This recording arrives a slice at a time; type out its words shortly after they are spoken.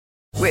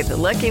With the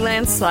Lucky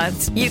Land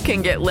Slots, you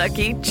can get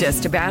lucky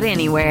just about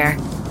anywhere.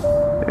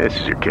 This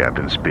is your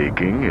captain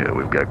speaking.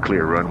 We've got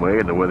clear runway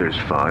and the weather's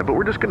fine, but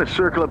we're just going to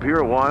circle up here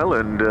a while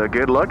and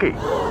get lucky.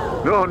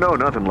 No,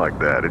 nothing like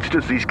that. It's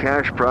just these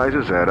cash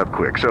prizes add up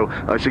quick. So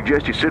I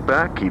suggest you sit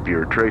back, keep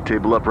your tray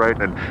table upright,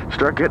 and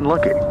start getting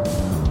lucky.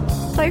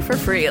 Play for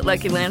free at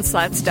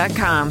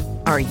LuckyLandSlots.com.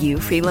 Are you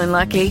feeling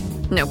lucky?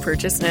 No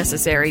purchase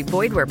necessary.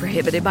 Void where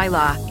prohibited by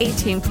law.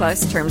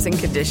 18+ terms and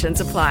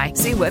conditions apply.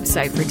 See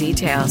website for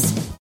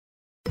details.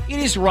 It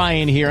is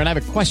Ryan here, and I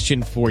have a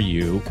question for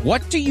you.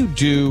 What do you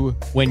do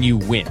when you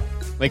win?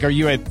 Like, are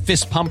you a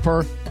fist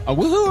pumper, a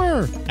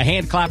woohooer, a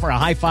hand clapper, a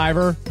high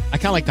fiver? I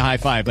kind of like the high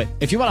five, but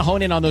if you want to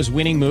hone in on those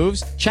winning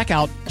moves, check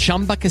out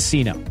Chumba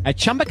Casino. At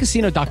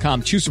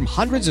ChumbaCasino.com, choose from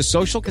hundreds of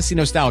social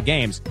casino-style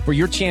games for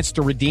your chance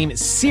to redeem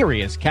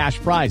serious cash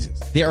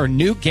prizes. There are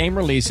new game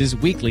releases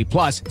weekly,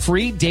 plus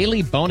free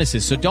daily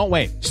bonuses, so don't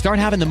wait. Start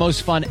having the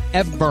most fun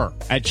ever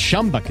at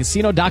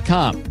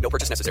ChumbaCasino.com. No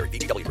purchase necessary.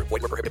 VGW. Void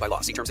where prohibited by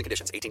law. See terms and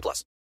conditions.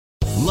 18+.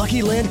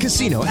 Lucky Land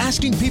Casino,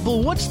 asking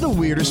people, what's the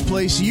weirdest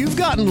place you've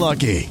gotten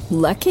lucky?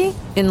 Lucky?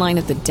 In line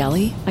at the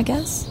deli, I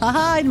guess?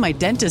 Aha, in my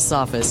dentist's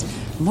office.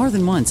 More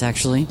than once,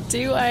 actually.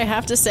 Do I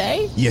have to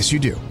say? Yes, you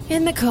do.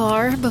 In the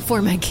car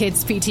before my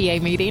kids'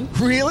 PTA meeting.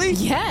 Really?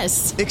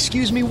 Yes.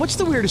 Excuse me, what's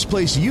the weirdest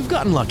place you've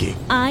gotten lucky?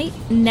 I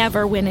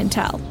never win and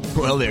tell.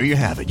 Well, there you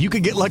have it. You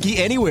can get lucky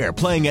anywhere,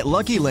 playing at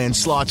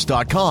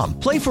LuckyLandSlots.com.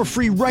 Play for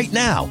free right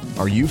now.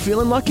 Are you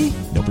feeling lucky?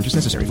 No purchase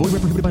necessary. Void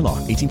where prohibited by law.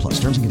 18+.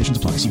 Terms and conditions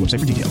apply. See website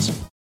for details.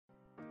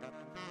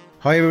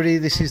 Hi everybody,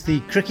 this is the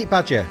Cricket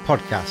Badger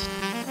podcast.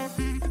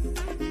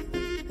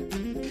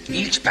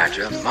 Each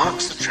badger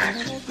marks the track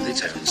with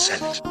its own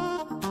scent.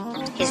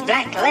 His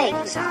black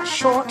legs are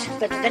short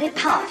but very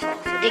powerful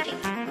for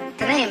digging.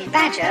 The name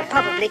badger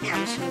probably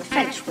comes from the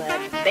French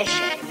word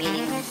bêcher,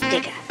 meaning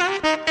digger.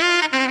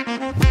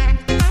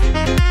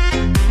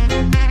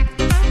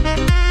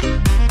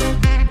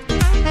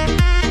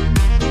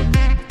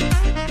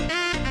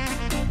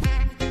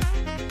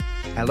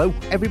 Hello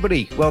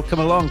everybody, welcome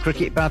along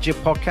Cricket Badger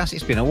podcast.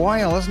 It's been a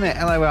while, hasn't it?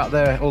 Hello out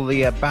there, all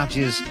the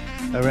badgers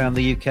around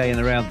the UK and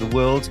around the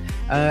world.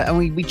 And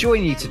we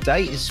join you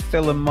today. It's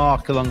Phil and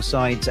Mark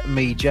alongside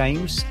me,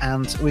 James,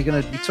 and we're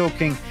going to be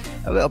talking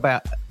a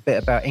bit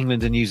about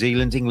England and New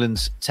Zealand,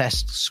 England's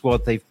test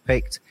squad they've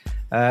picked,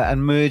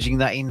 and merging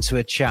that into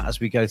a chat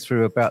as we go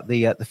through about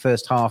the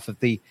first half of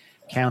the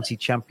county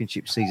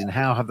championship season,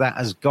 how that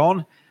has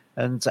gone,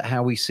 and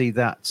how we see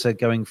that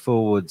going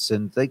forwards.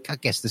 And I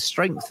guess the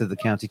strength of the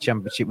county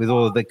championship with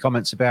all of the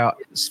comments about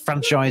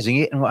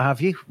franchising it and what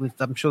have you.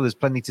 I'm sure there's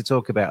plenty to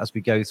talk about as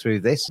we go through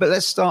this. But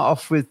let's start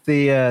off with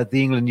the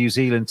England-New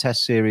Zealand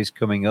Test Series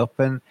coming up.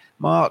 And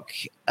Mark,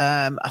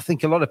 I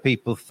think a lot of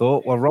people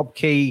thought, well, Rob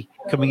Key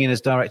coming in as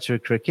director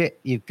of cricket,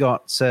 you've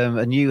got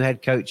a new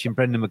head coach in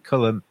Brendan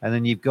McCullum, and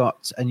then you've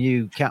got a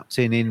new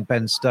captain in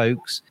Ben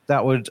Stokes.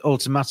 That would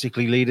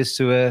automatically lead us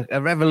to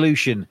a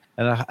revolution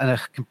and a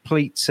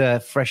complete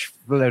fresh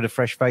load of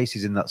fresh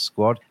faces in that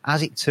squad.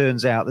 As it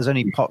turns out, there's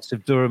only Potts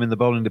of Durham in the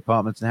bowling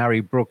department and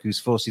Harry Brook, who's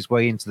forced his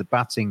way into the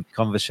batting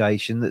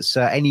conversation, that's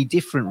any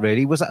different,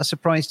 really. Was that a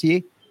surprise to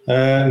you?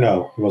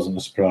 No, it wasn't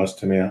a surprise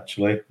to me,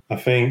 actually. I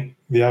think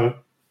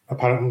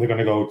apparently they're going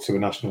to go to a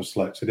national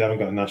selector. They haven't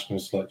got a national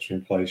selector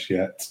in place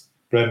yet.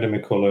 Brendan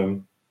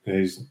McCullum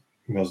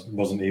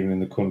wasn't even in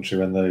the country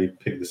when they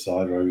picked the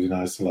side, or he was in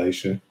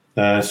isolation.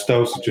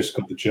 Stokes has just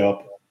got the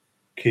job.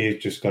 Key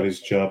has just got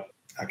his job.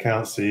 I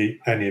can't see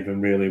any of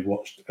them really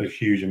watched a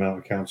huge amount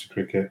of county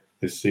cricket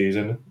this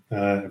season,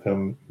 if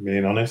I'm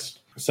being honest.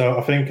 So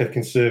I think a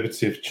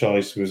conservative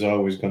choice was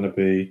always going to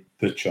be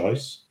the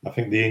choice. I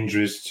think the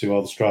injuries to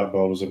all the strike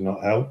bowlers have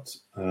not helped.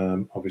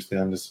 Obviously,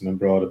 Anderson and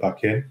Broad are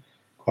back in,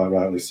 quite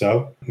rightly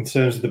so. In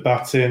terms of the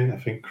batting, I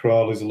think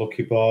Crawley's a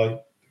lucky boy.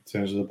 In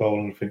terms of the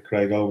bowling, I think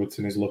Craig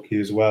Overton is lucky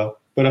as well.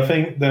 But I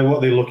think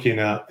what they're looking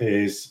at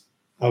is,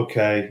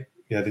 okay,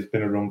 yeah, there's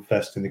been a run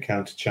fest in the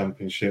county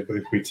championship, but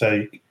if we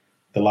take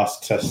the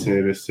last test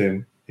series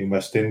in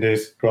West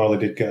Indies, Crawley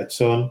did get a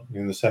ton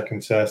in the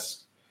second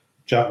test.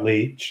 Jack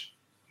Leach,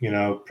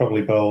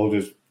 probably bowled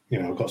as,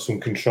 got some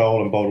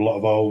control and bowled a lot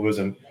of overs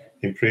and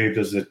improved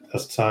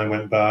as time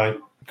went by.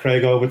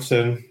 Craig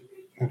Overton,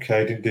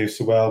 okay, didn't do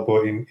so well,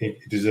 but he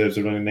deserves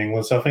a run in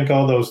England. So I think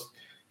all those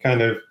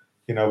kind of,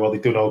 well, they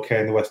done okay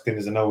in the West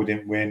Indies. I know we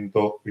didn't win,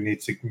 but we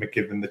need to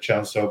give them the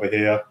chance over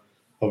here.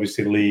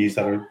 Obviously, Lee's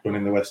had a run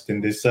in the West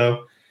Indies.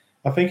 So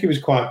I think it was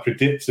quite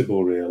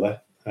predictable, really.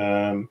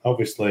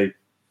 Obviously,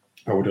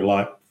 I would have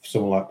liked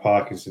someone like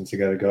Parkinson to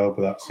get a go,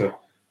 but that's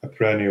a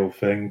perennial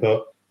thing.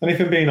 And if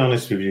I'm being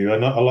honest with you, a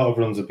lot of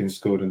runs have been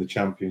scored in the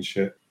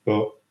championship,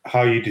 but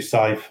how you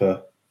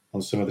decipher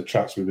on some of the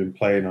tracks we've been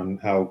playing on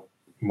how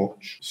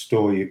much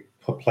store you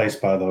place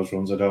by those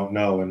runs, I don't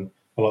know. And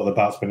a lot of the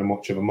batsmen are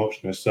much of a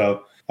muchness.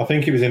 So I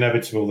think it was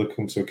inevitable to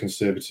come to a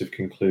conservative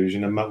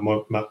conclusion. And Matt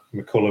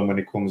McCullum, when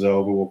he comes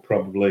over, will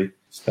probably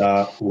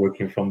start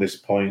working from this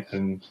point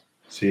and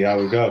see how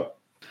we go.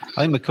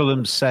 I think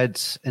McCullum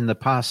said in the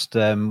past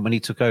when he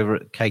took over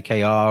at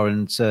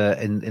KKR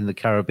and in the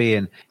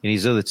Caribbean, in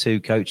his other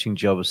 2 coaching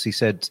jobs, he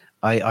said,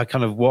 I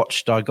kind of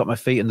watched, I got my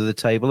feet under the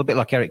table, a bit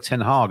like Erik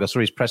ten Hag. I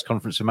saw his press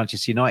conference for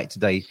Manchester United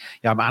today.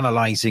 I'm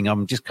analysing,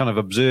 I'm just kind of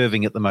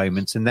observing at the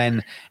moment. And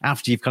then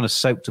after you've kind of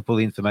soaked up all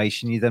the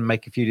information, you then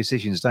make a few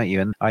decisions, don't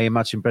you? And I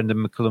imagine Brendan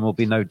McCullum will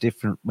be no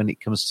different when it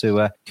comes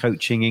to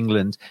coaching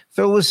England.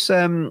 Phil was,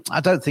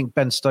 I don't think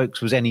Ben Stokes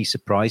was any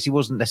surprise. He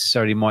wasn't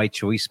necessarily my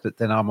choice, but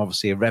then I'm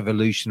obviously a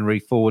revolutionary,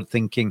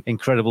 forward-thinking,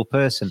 incredible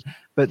person.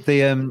 But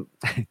Ben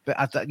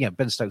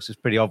Stokes was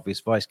pretty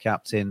obvious vice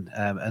captain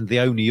and the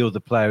only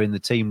other player in the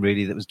team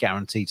really that was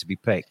guaranteed to be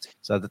picked.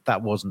 So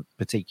that wasn't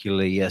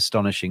particularly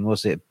astonishing,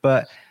 was it?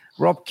 But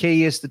Rob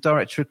Key is the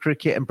director of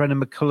cricket and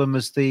Brendan McCullum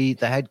as the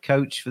head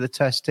coach for the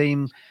Test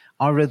team.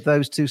 Either of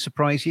those 2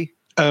 surprise you?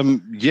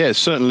 Yeah,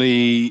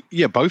 certainly.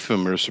 Yeah, both of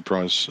them are a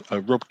surprise.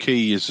 Rob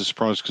Key is a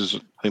surprise because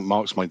I think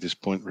Mark's made this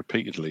point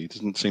repeatedly. He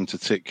doesn't seem to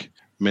tick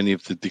many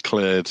of the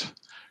declared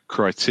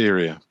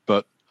criteria,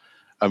 but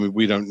I mean,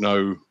 we don't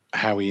know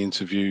how he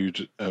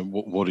interviewed,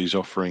 what he's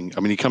offering. I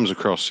mean, he comes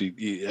across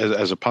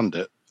as a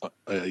pundit.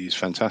 He's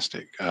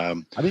fantastic.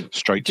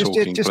 Straight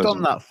talking. Just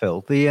on that,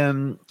 Phil.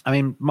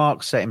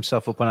 Mark set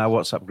himself up on our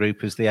WhatsApp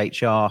group as the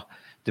HR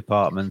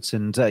department,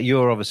 and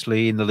you're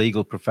obviously in the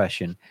legal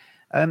profession.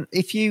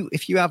 If you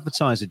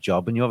advertise a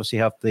job, and you obviously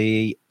have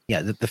the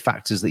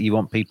factors that you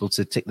want people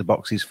to tick the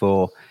boxes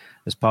for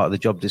as part of the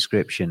job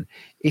description,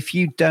 if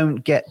you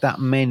don't get that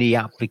many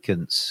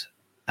applicants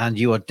and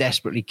you are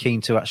desperately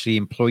keen to actually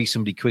employ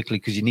somebody quickly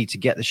because you need to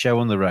get the show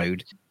on the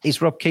road,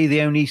 is Rob Key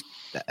the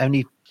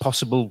only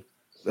possible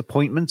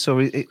appointment,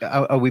 or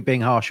are we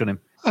being harsh on him?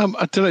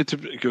 I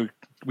don't know.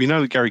 We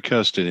know that Gary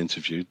Kirsten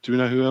interviewed. Do we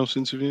know who else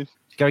interviewed?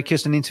 Gary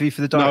Kirsten interviewed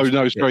for the director?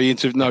 No, sorry, he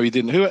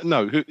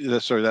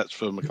didn't. Sorry, that's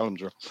for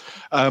McCullum's role.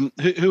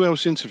 Who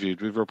else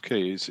interviewed with Rob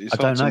Key? It's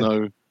hard to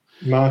know.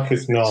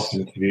 Marcus North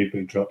interviewed,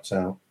 but he dropped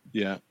out.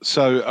 Yeah.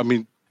 So, I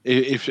mean,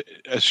 if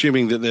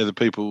assuming that they're the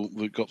people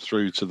that got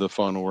through to the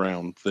final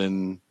round,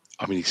 then,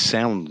 I mean, he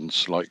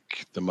sounds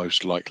like the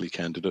most likely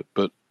candidate,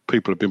 but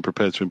people have been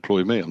prepared to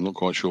employ me. I'm not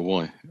quite sure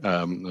why.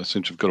 I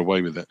seem to have got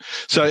away with it.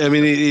 So, I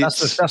mean,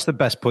 that's the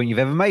best point you've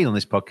ever made on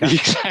this podcast.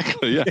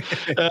 Exactly,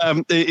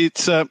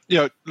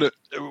 yeah. Look,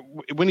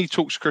 when he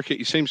talks cricket,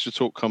 he seems to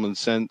talk common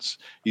sense.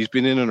 He's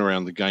been in and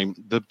around the game.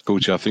 The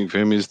difficulty, I think, for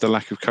him is the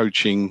lack of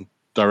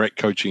direct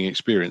coaching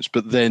experience.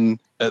 But then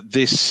at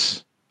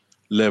this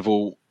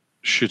level,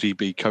 should he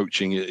be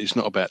coaching? It's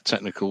not about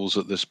technicals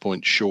at this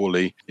point,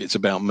 surely. It's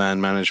about man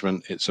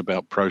management. It's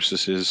about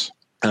processes.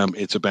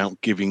 It's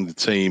about giving the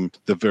team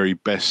the very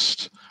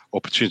best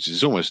opportunities.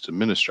 It's almost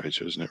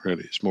administrator, isn't it,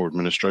 really? It's more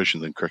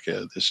administration than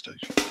cricket at this stage.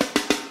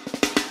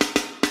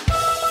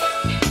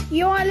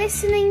 You are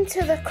listening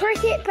to the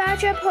Cricket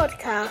Badger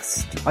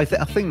podcast. I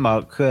think,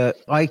 Mark,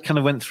 I kind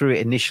of went through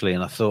it initially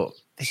and I thought,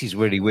 this is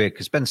really weird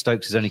because Ben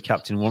Stokes is only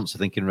captain once, I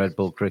think, in Red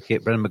Bull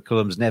cricket. Brendan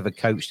McCullum's never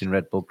coached in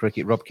Red Bull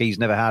cricket. Rob Key's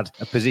never had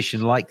a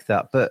position like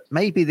that. But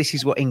maybe this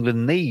is what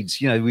England needs.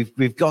 You know,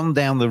 we've gone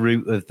down the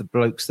route of the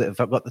blokes that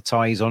have got the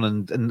ties on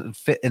and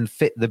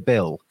fit the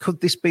bill.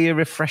 Could this be a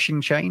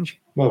refreshing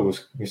change? Well,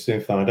 we'll soon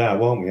find out,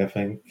 won't we? I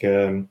think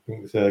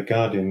the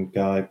Guardian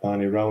guy,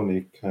 Barney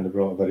Roney, kind of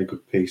wrote a very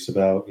good piece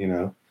about,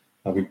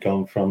 how we've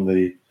gone from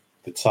the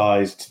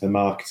ties to the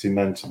marketing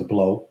men to the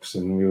blokes,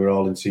 and we were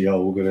all into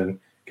yoga and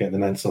get the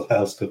mental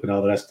health stuff and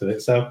all the rest of it.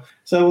 So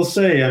we'll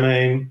see. I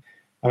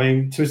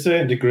mean, to a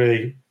certain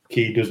degree,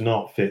 Key does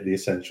not fit the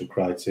essential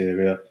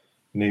criteria.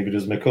 Neither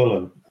does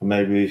McCullum.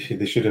 Maybe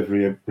they should have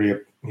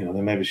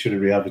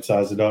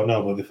re-advertised. I don't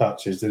know, but the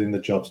fact is they're in the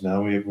jobs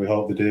now. We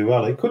hope they do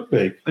well. It could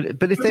be.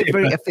 But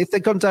if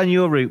they've gone down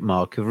your route,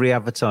 Mark, of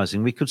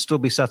re-advertising, we could still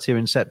be sat here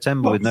in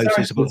September with no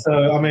suitable. So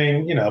but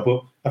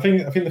I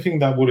think the thing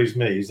that worries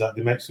me is that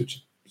they make such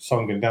a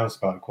song and dance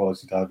about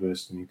equality,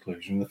 diversity, and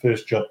inclusion.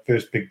 The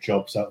first big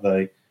jobs that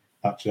they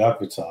actually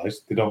advertise,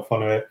 they don't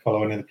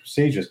follow any of the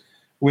procedures,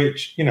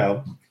 which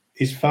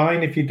is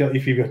fine if you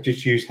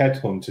just use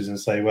headhunters and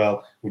say,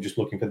 well, we're just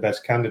looking for the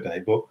best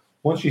candidate. But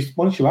once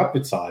you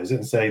advertise it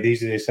and say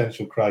these are the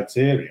essential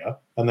criteria,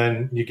 and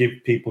then you give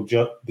people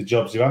the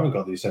jobs who haven't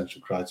got the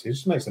essential criteria, it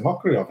just makes a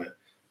mockery of it.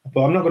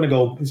 But I'm not going to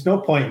go. There's no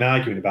point in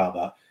arguing about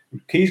that.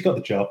 Key's got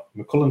the job.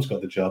 McCullum's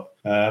got the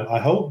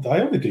hope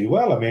they do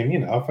well. I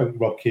mean, I think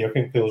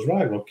Phil's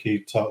right. Rob Key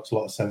talks a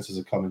lot of sense as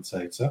a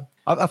commentator.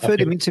 I've heard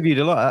him interviewed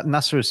a lot.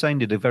 Nasser Hussain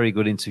did a very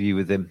good interview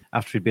with him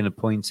after he'd been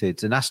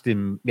appointed and asked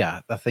him,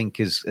 I think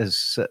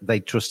as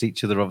they trust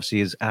each other,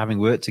 obviously, as having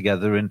worked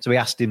together. And so he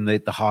asked him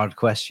the hard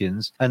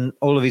questions, and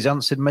all of his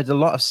answers made a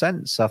lot of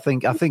sense. I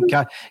think we've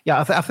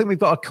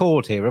got a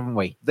chord here, haven't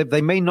we?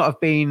 They may not have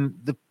been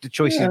the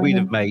choices we'd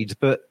have made,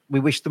 but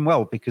we wish them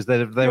well because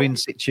they're in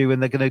situ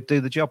and they're going to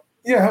do the job.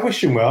 Yeah, I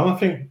wish him well. I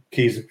think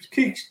Key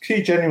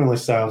genuinely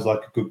sounds like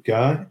a good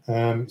guy.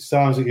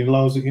 Sounds like he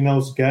knows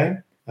the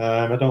game.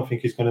 I don't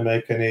think he's going to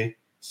make any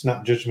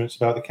snap judgments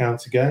about the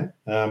county game.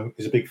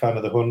 He's a big fan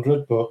of the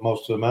 100, but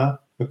most of them are.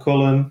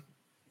 McCullum,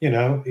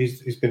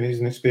 he's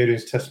an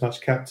experienced Test match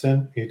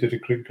captain. He did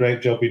a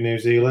great job in New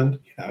Zealand.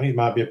 He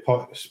might be a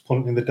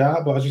punt in the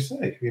dark, but as you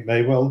say, he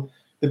may well.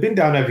 They've been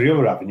down every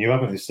other avenue,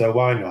 haven't they? So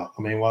why not?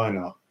 I mean, why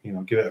not?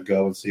 Give it a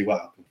go and see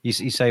what happens.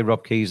 You say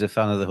Rob Key's a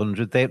fan of the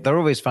 100. They're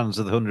always fans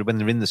of the 100 when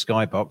they're in the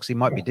skybox. He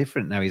might be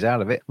different now he's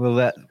out of it.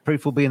 Well,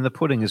 proof will be in the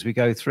pudding as we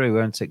go through,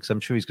 won't it? 'Cause I'm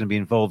sure he's going to be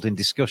involved in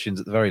discussions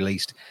at the very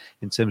least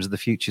in terms of the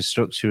future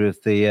structure of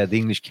the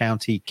English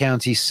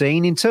county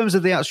scene. In terms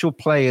of the actual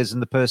players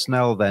and the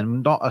personnel,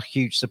 then not a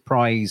huge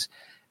surprise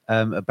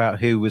about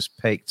who was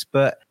picked,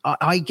 but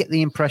I get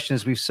the impression,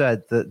 as we've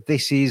said, that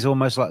this is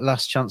almost like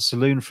last chance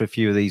saloon for a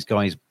few of these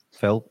guys.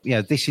 Phil,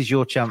 this is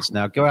your chance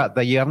now. Go out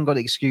there. You haven't got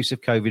the excuse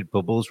of COVID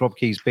bubbles. Rob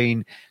Key's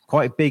been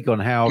quite big on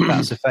how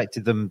that's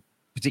affected them,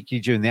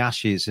 particularly during the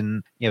Ashes,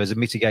 and as a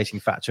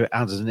mitigating factor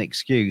and as an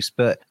excuse.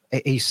 But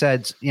he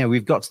said,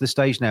 we've got to the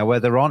stage now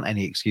where there aren't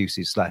any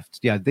excuses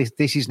left.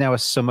 This is now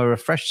a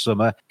fresh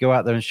summer. Go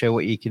out there and show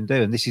what you can do.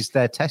 And this is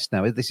their test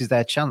now. This is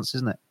their chance,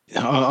 isn't it?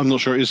 I'm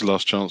not sure it is the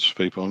last chance for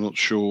people. I'm not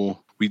sure.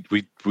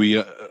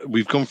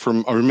 We've gone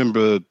from. I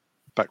remember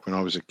back when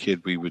I was a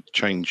kid, we would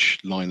change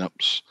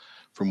lineups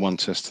from one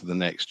test to the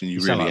next, and you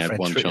really had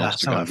one chance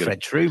to go and get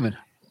Fred Truman.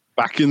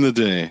 Back in the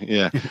day,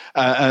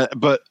 yeah.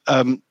 But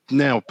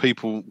now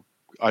people,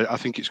 I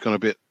think it's gone a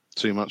bit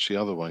too much the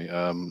other way.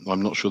 I'm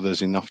not sure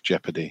there's enough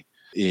jeopardy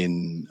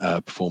in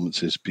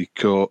performances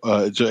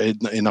because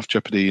enough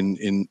jeopardy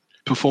in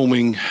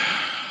performing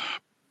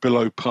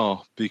below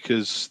par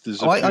because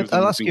there's.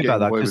 I'll ask you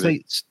about that because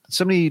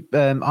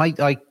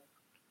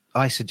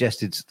I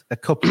suggested a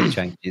couple of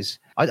changes.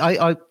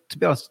 I to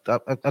be honest,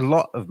 a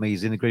lot of me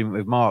is in agreement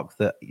with Mark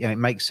that it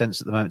makes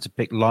sense at the moment to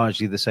pick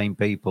largely the same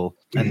people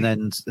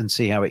and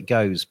see how it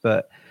goes.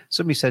 But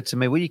somebody said to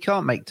me, "Well, you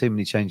can't make too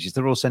many changes.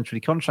 They're all centrally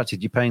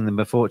contracted. You're paying them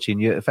a fortune.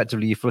 You're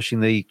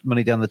flushing the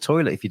money down the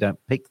toilet if you don't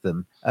pick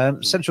them."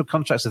 Central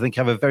contracts, I think,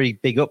 have a very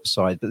big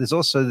upside, but there's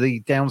also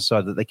the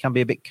downside that they can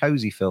be a bit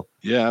cozy, Phil.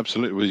 Yeah,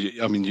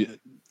 absolutely. I mean,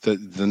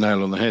 the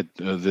nail on the head.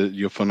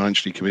 You're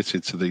financially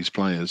committed to these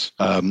players,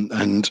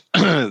 and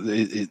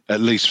at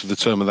least for the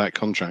term of that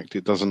contract,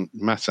 it doesn't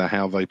matter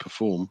how they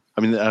perform.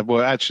 I mean,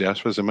 actually, I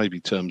suppose there may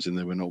be terms in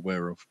there we're not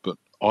aware of, but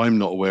I'm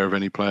not aware of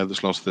any player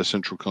that's lost their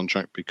central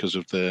contract because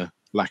of their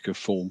lack of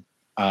form.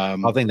 I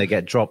think they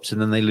get dropped and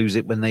then they lose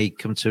it when they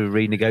come to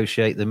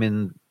renegotiate them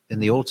in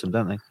the autumn,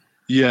 don't they?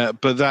 Yeah,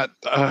 but that.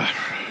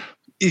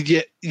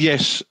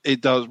 Yes, it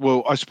does.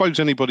 Well, I suppose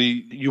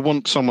you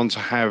want someone to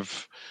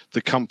have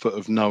the comfort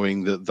of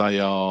knowing that they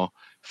are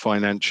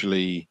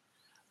financially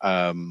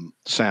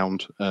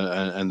sound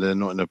and they're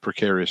not in a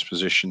precarious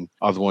position.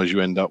 Otherwise, you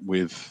end up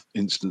with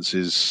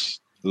instances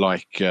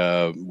like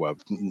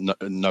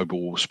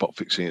noble spot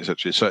fixing,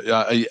 etc. So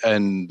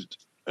and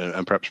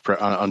perhaps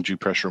undue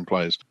pressure on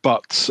players.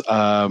 But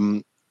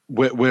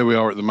where we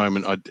are at the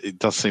moment, it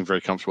does seem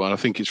very comfortable, and I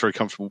think it's very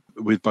comfortable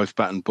with both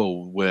bat and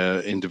ball,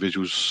 where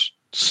individuals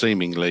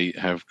seemingly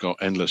have got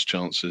endless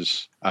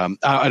chances. And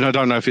I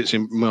don't know if it's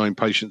in my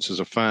impatience as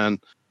a fan.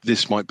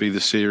 This might be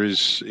the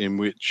series in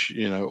which,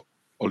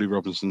 Ollie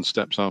Robinson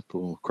steps up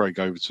or Craig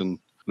Overton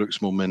looks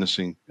more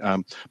menacing.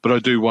 But I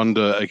do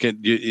wonder,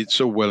 again,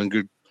 it's all well and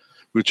good.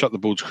 We'll chuck the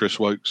ball to Chris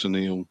Wokes and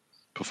he'll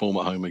perform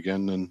at home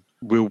again, and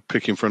we'll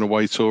pick him for an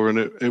away tour and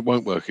it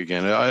won't work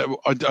again.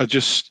 I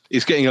just,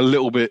 it's getting a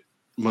little bit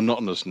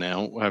monotonous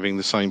now, having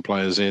the same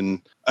players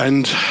in,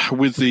 and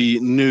with the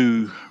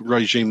new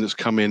regime that's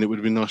come in, it would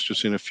have been nice to have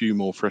seen a few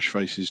more fresh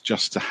faces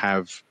just to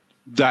have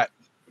that,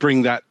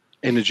 bring that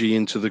energy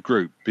into the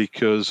group,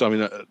 because I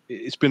mean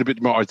it's been a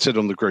bit more. I'd said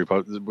on the group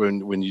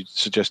when you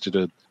suggested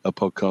a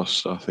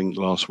podcast, I think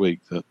last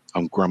week, that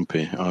I'm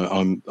grumpy.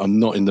 I'm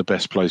not in the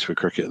best place for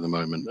cricket at the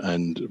moment,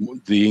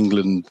 and the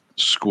England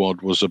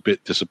squad was a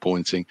bit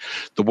disappointing.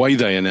 The way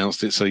they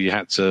announced it, so you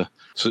had to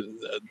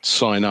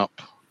sign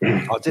up.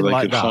 I didn't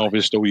like could that.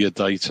 Harvest all your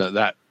data.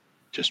 That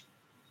just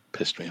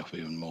pissed me off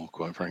even more,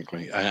 quite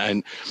frankly.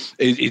 And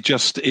there's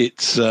just a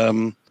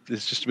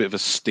bit of a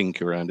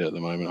stink around it at the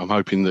moment. I'm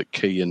hoping that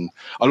Key, and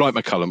I like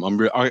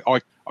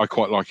McCullum. I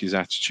quite like his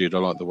attitude. I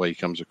like the way he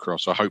comes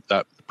across. I hope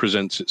that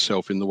presents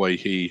itself in the way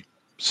he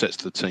sets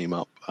the team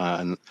up.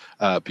 And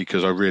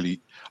because I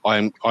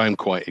am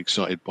quite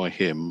excited by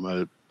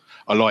him.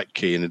 I like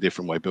Key in a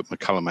different way, but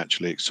McCullum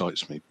actually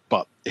excites me.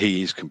 But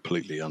he is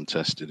completely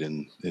untested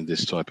in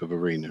this type of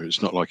arena.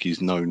 It's not like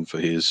he's known for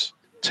his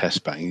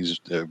test batting.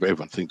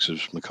 Everyone thinks of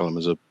McCullum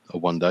as a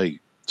one-day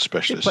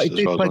specialist.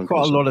 He played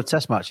quite a lot of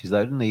test matches,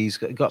 though, didn't he? He's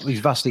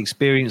vastly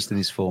experienced in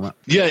his format.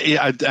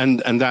 Yeah,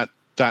 and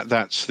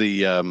that's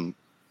the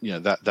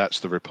that's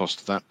the riposte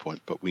to that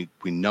point. But we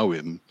know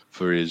him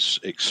for his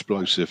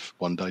explosive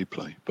one-day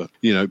play. But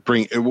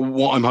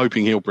what I'm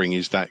hoping he'll bring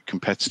is that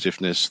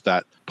competitiveness,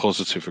 that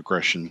positive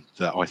aggression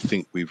that I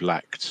think we've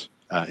lacked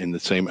in the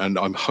team, and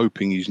I'm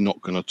hoping he's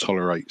not going to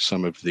tolerate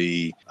some of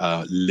the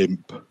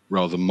limp,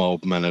 rather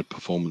mild-mannered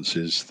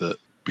performances that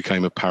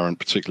became apparent,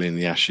 particularly in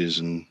the Ashes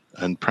and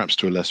perhaps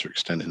to a lesser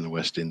extent in the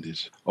West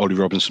Indies. Ollie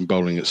Robinson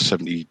bowling at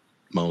 70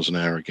 miles an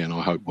hour again,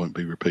 I hope won't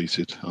be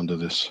repeated under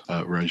this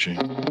regime.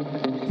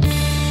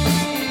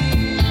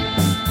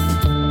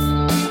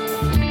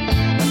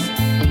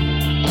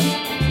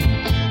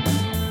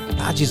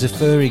 Badgers are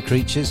furry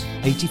creatures.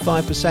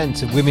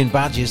 85% of women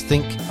badgers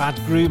think bad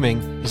grooming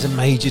is a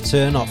major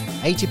turn-off.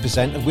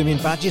 80% of women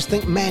badgers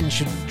think men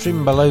should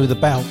trim below the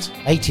belt.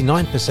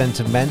 89%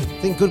 of men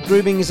think good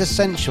grooming is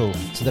essential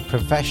to their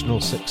professional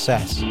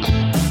success.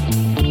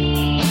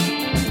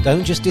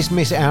 Don't just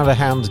dismiss it out of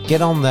hand.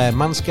 Get on there,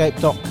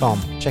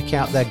 manscaped.com. Check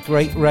out their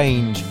great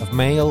range of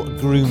male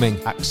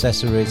grooming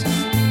accessories.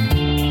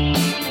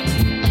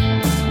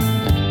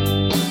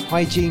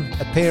 Hygiene,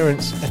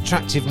 appearance,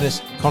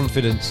 attractiveness,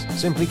 confidence.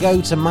 Simply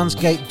go to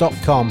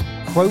manscaped.com.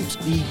 Quote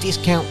the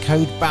discount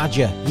code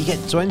BADGER. You get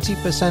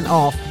 20%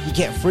 off, you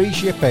get free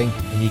shipping,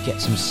 and you get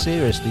some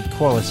seriously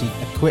quality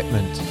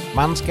equipment.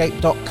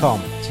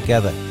 Manscaped.com.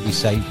 Together, we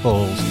save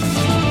balls.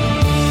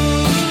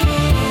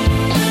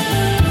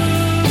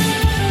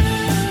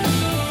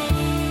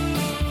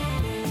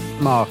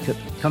 Mark,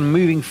 kind of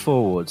moving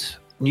forward,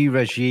 new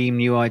regime,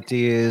 new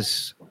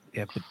ideas,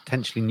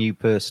 potentially new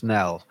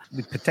personnel.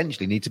 We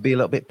potentially need to be a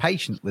little bit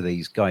patient with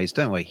these guys,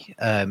 don't we?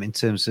 In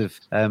terms of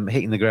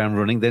hitting the ground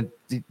running, then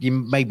you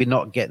maybe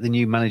not get the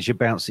new manager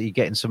bounce that you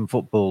get in some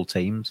football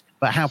teams.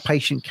 But how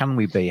patient can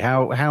we be?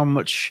 How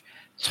much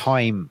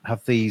time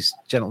have these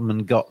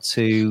gentlemen got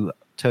to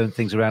turn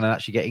things around and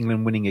actually get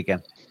England winning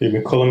again?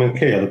 McCullum and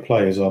Key are the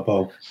players, or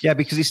both? Yeah,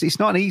 because it's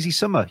not an easy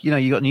summer. You know,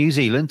 you got New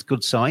Zealand,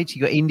 good side.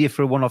 You got India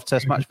for a one-off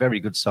Test match, very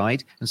good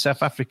side, and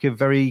South Africa,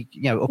 very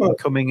up and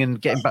coming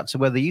and getting back to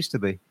where they used to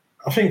be.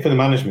 I think for the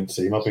management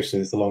team,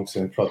 obviously it's a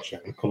long-term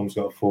project. McCullum's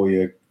got a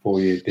four-year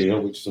deal,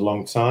 which is a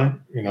long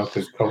time. You know,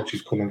 because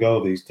coaches come and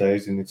go these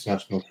days in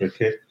international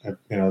cricket.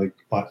 They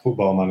like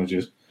football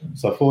managers.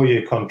 So a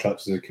 4-year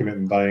contract is a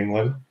commitment by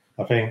England.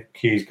 I think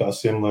Key's got a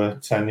similar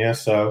tenure,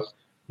 so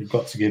you've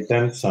got to give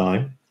them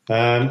time.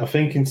 I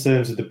think in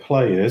terms of the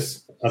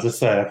players, as I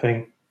say, I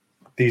think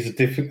these are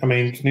different. I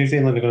mean, New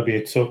Zealand are going to be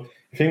a tough.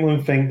 If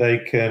England think they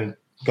can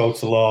go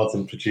to Lords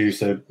and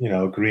produce a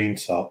green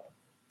top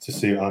to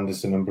suit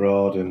Anderson and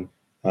Broad and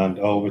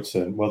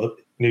Overton, well,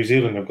 New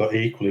Zealand have got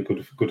equally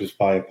good as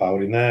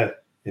firepower in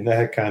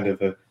their kind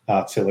of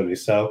artillery.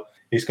 So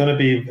it's going to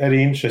be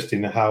very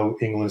interesting how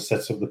England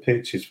sets up the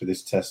pitches for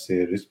this Test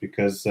series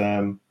because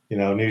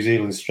New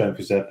Zealand's strength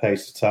is their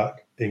pace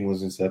attack,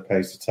 England's is their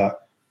pace attack.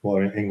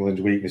 What are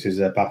England's weaknesses?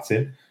 Their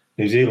batting.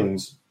 New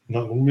Zealand's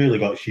not really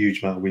got a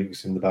huge amount of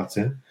weakness in the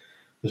batting.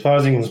 As far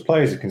as England's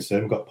players are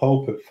concerned, we've got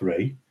Pope at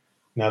 3.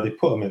 Now, they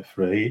put him at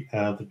 3.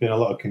 There's been a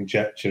lot of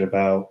conjecture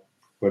about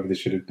whether they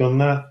should have done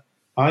that.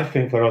 I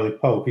think for Ollie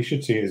Pope, he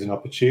should see it as an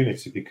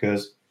opportunity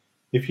because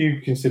if you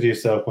consider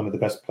yourself one of the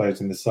best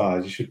players in the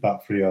side, you should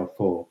bat 3 or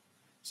 4.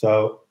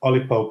 So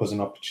Ollie Pope has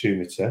an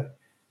opportunity.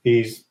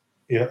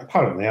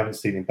 Apparently, I haven't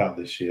seen him bat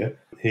this year.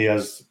 He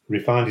has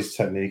refined his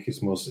technique.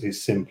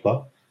 It's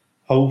simpler.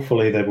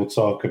 Hopefully, they will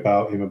talk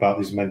about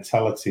his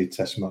mentality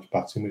Test match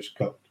batting, which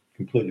got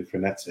completely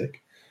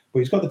frenetic. But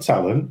he's got the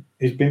talent.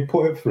 He's been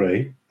put at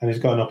 3, and he's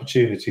got an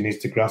opportunity. He needs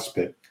to grasp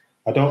it.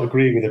 I don't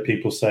agree with the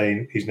people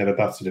saying he's never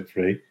batted at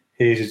 3.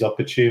 Here's his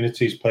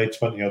opportunity. He's played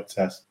 20-odd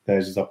tests.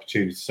 There's his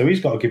opportunity. So he's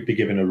got to be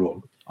given a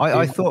run.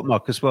 I thought,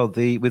 Mark, as well,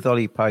 with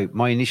Ollie Pope,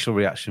 my initial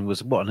reaction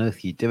was, what on earth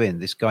are you doing?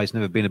 This guy's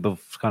never been above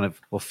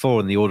 4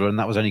 in the order, and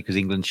that was only because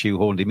England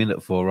shoehorned him in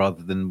at 4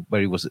 rather than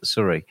where he was at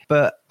Surrey.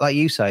 But like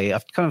you say,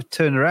 I've kind of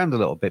turned around a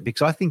little bit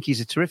because I think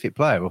he's a terrific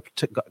player,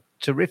 got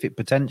terrific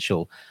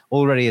potential,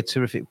 already a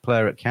terrific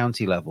player at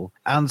county level.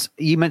 And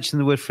you mentioned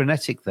the word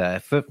frenetic there.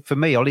 For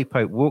me, Ollie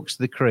Pope walks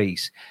to the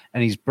crease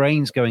and his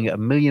brain's going at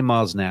 1,000,000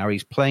 miles an hour.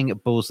 He's playing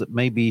at balls that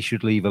maybe he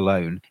should leave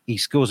alone. He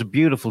scores a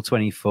beautiful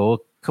 24,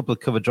 couple of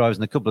cover drives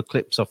and a couple of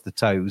clips off the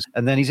toes,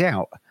 and then he's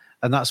out.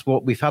 And that's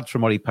what we've had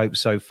from Ollie Pope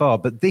so far.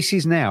 But this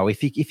is now,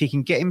 if he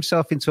can get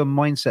himself into a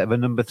mindset of a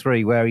number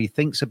 3 where he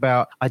thinks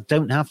about, I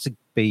don't have to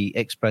be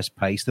express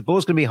pace. The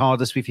ball's going to be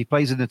harder, so if he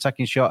plays an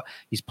attacking shot,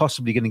 he's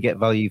possibly going to get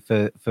value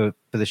for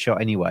the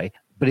shot anyway.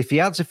 But if he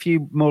adds a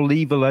few more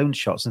leave alone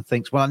shots and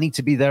thinks, well, I need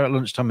to be there at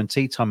lunchtime and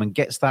tea time and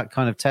gets that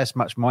kind of Test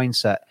match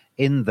mindset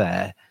in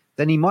there,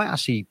 then he might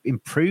actually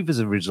improve as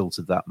a result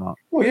of that, Mark.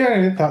 Well,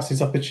 yeah, that's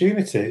his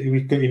opportunity.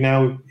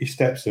 He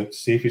steps up to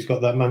see if he's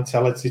got that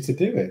mentality to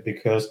do it,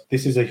 because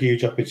this is a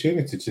huge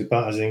opportunity to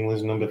bat as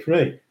England's number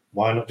 3.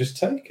 Why not just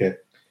take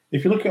it?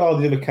 If you look at all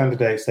the other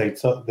candidates they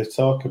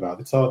talked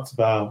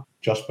about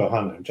Josh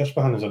Bohannon. Josh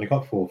Bohannon's only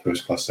got 4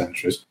 first-class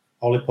centuries.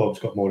 Ollie Pope's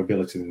got more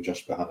ability than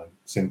Josh Bohannon.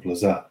 Simple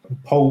as that.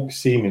 Pope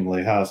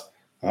seemingly has,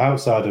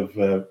 outside of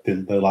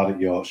the lad at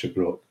Yorkshire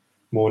Brook,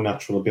 more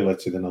natural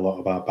ability than a lot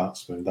of our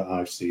batsmen that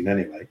I've seen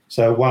anyway.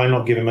 So why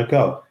not give him a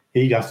go?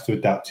 He has to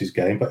adapt his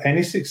game, but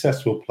any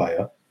successful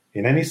player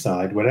in any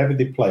side, wherever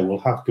they play, will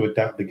have to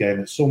adapt the game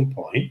at some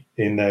point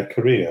in their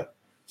career.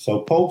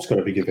 So Pope's got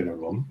to be given a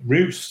run.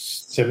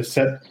 Roots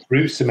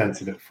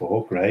cemented at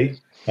 4, great.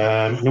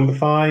 Number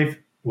 5,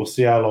 we'll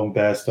see how long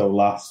Bairstow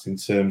lasts in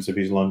terms of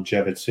his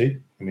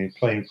longevity. I mean,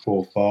 playing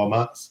 4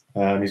 formats.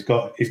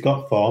 He's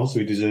got form, so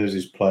he deserves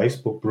his place,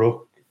 but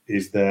Brook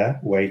is there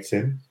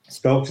waiting.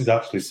 Stokes is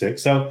actually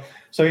 6. So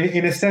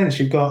in a sense,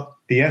 you've got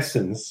the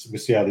essence. We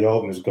see how the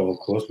openers go, of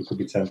course. We could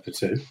be 10 for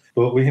 2.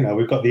 But,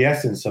 we've got the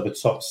essence of a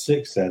top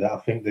 6 there that I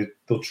think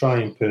they'll try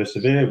and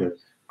persevere with.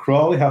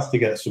 Crawley has to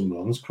get some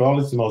runs.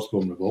 Crawley's the most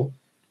vulnerable.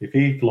 If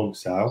he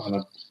flunks out, and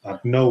I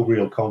have no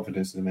real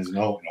confidence in him as an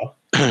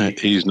opener.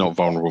 He's not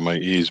vulnerable,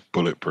 mate. He is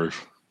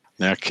bulletproof.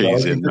 Now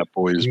Key's in, that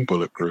boy is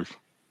bulletproof.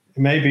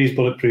 Maybe he's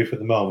bulletproof at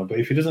the moment, but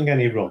if he doesn't get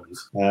any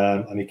runs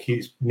and he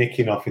keeps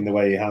nicking off in the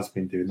way he has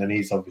been doing, then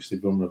he's obviously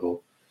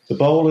vulnerable. The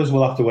bowlers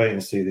will have to wait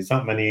and see. There's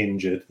that many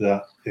injured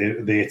that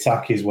the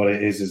attack is what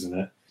it is, isn't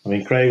it? I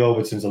mean, Craig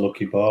Overton's a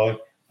lucky boy.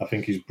 I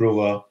think his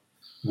brother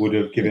would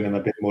have given him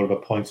a bit more of a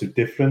point of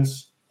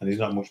difference, and he's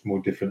not much more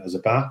different as a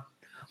bat.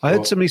 I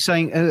heard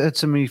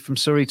somebody from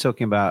Surrey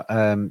talking about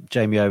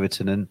Jamie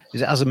Overton, and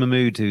is it Azam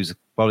Mahmood, who's a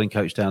bowling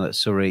coach down at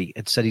Surrey,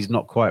 had said he's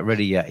not quite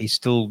ready yet. He's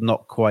still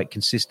not quite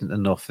consistent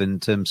enough in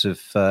terms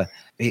of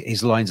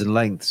his lines and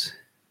lengths.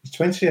 He's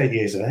 28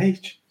 years of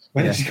age.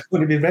 When is he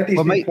going to be ready?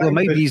 Well,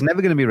 maybe he's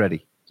never going to be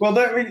ready. Well,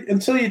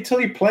 until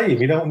you play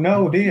him, you don't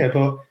know, do you?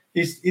 But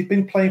he's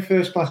been playing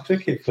first-class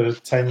cricket for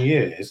 10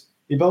 years.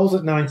 He bowls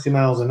at 90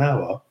 miles an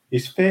hour.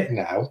 He's fit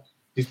now.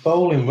 He's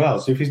bowling well.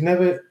 So if he's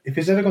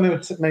ever going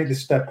to make the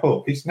step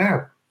up, it's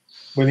now,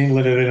 when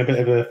England are in a bit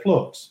of a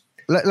flux.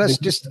 Let's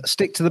just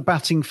stick to the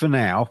batting for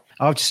now.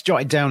 I've just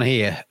jotted down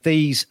here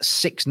these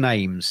 6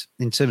 names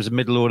in terms of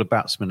middle order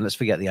batsmen. Let's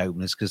forget the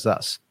openers because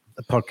that's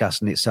a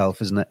podcast in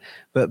itself, isn't it?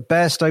 But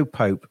Bairstow,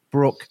 Pope,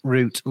 Brook,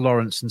 Root,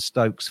 Lawrence and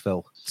Stokes,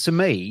 Phil. To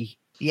me,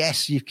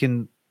 yes, you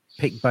can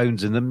pick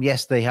bones in them.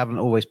 Yes, they haven't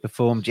always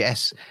performed.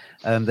 Yes,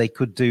 they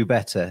could do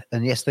better.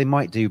 And yes, they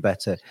might do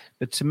better.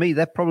 But to me,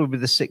 they're probably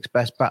the 6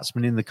 best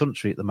batsmen in the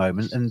country at the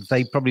moment. And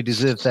they probably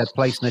deserve their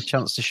place and a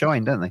chance to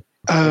shine, don't they?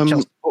 A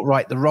chance to put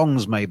right the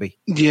wrongs, maybe.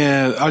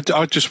 Yeah,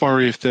 I just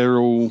worry if they're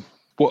all...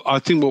 Well, I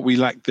think what we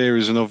lack there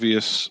is an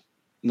obvious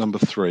number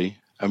 3.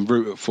 And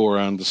Root at 4,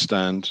 I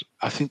understand.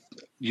 I think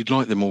you'd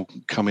like them all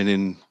coming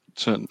in...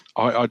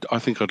 I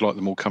think I'd like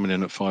them all coming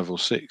in at 5 or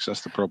 6.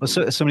 That's the problem.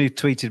 Well, somebody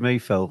tweeted me,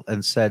 Phil,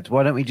 and said,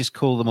 "Why don't we just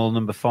call them all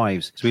number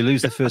 5s? So we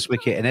lose the first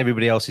wicket, and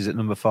everybody else is at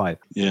number 5."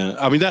 Yeah,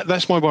 I mean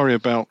that's my worry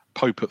about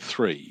Pope at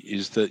 3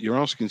 is that you're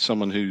asking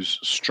someone who's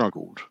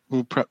struggled.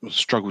 Well, perhaps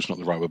struggle's not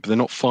the right word, but they're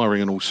not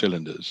firing on all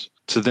cylinders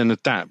to then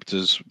adapt,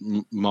 as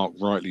Mark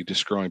rightly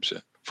describes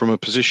it, from a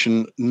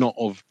position not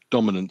of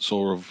dominance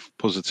or of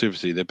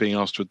positivity. They're being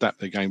asked to adapt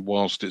their game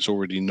whilst it's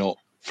already not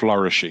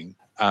flourishing.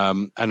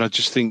 And I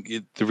just think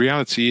the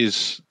reality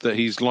is that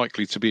he's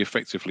likely to be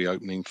effectively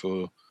opening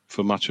for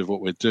much of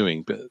what we're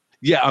doing. But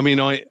yeah, I mean,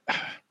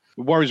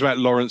 worries about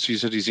Lawrence.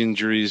 He's had his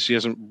injuries. He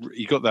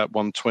got that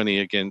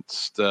 120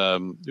 against,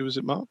 who was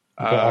it, Mark?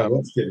 I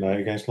watched it, mate,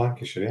 against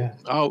Lancashire, yeah.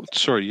 Oh,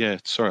 sorry, I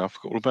forgot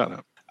all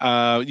about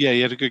that. Yeah,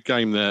 he had a good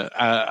game there.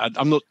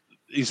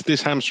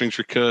 This hamstring's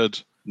recurred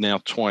now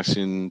twice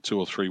in 2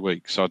 or 3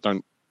 weeks. So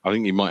I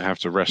think he might have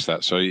to rest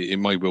that. So it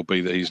may well be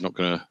that he's not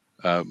going to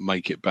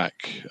make it back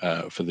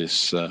for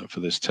this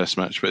Test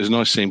match, but it's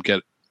nice to see him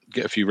get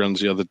a few runs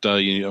the other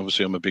day.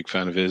 Obviously, I'm a big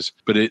fan of his,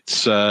 but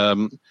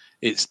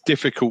it's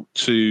difficult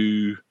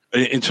to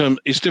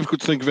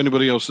think of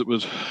anybody else that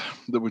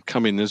would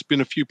come in. There's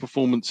been a few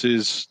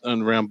performances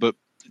and around, but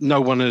no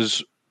one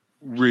has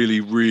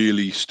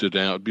really stood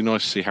out. It'd be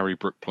nice to see Harry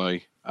Brook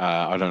play.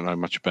 I don't know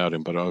much about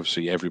him, but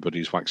obviously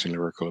everybody's waxing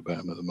lyrical about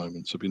him at the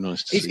moment. So it'd be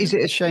nice to see. Is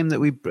it a shame that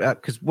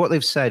because what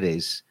they've said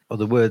is, or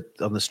the word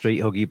on the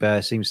street, Huggy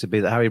Bear, seems to be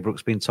that Harry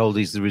Brook's been told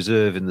he's the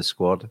reserve in the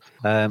squad,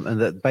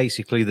 and that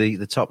basically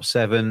the top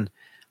 7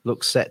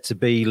 looks set to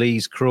be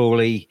Lees,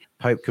 Crawley,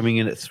 Pope coming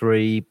in at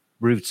 3,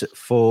 Root at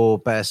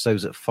 4,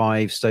 Bairstow's at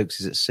 5,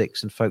 Stokes is at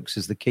 6, and Folkes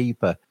is the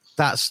keeper.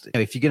 That's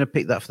if you're going to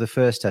pick that for the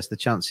first test, the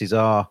chances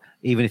are,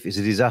 even if it's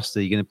a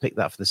disaster, you're going to pick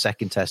that for the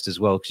second test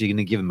as well, because you're going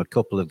to give him a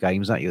couple of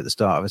games, aren't you, at the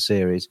start of a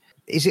series?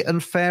 Is it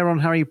unfair on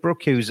Harry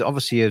Brook, who's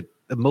obviously a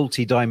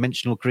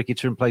multi-dimensional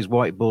cricketer and plays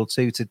white ball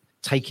too, to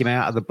take him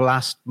out of the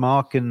blast,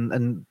 Mark,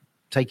 and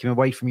take him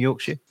away from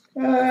Yorkshire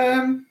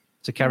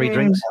to carry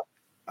drinks?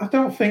 I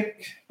don't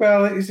think.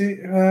 Well, he's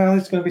going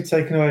to be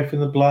taken away from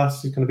the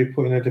blast. He's going to be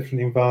put in a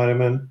different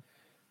environment.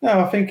 No,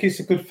 I think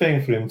it's a good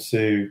thing for him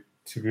to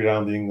be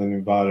around the England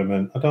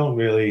environment. I don't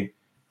really.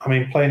 I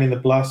mean, playing in the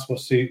blast.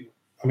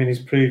 He's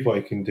proved what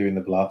he can do in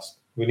the blast.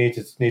 We need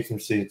him to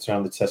see it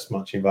around the Test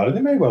match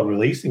environment. They may well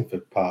release him for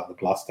part of the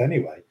blast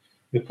anyway.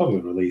 They'll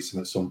probably release him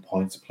at some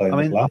point to play in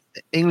the blast.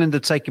 England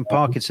have taken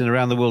Parkinson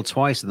around the world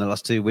twice in the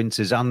last 2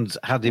 winters and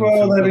had him for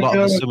a lot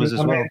of the summers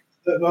as well.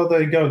 Well,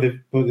 there you go.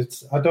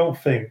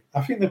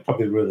 I think they'll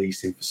probably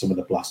release him for some of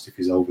the blast if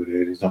he's over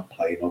there. He's not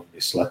playing,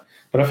 obviously.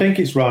 But I think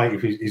it's right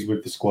if he's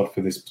with the squad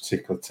for this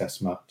particular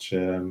Test match.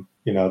 They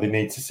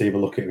need to see a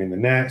look at him in the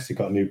nets. They've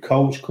got a new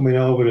coach coming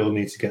over. They'll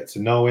need to get to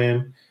know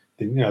him.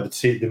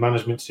 The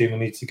management team will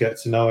need to get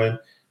to know him.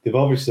 They've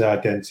obviously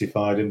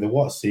identified him. They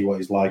want to see what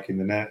he's like in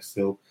the nets.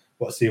 They'll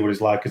want to see what he's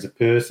like as a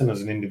person,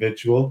 as an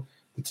individual.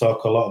 They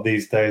talk a lot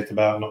these days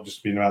about not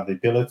just being about the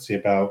ability,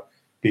 about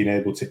being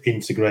able to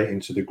integrate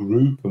into the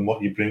group and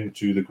what you bring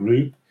to the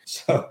group.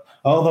 So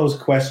all those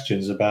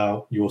questions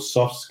about your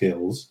soft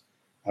skills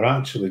are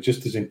actually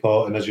just as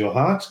important as your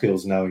hard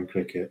skills now in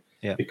cricket.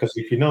 Yeah. Because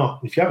if you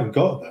haven't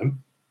got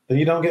them, then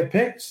you don't get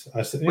picked.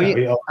 You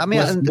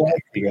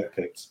get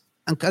picked.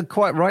 And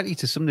quite rightly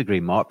to some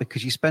degree, Mark,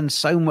 because you spend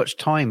so much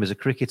time as a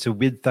cricketer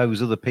with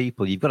those other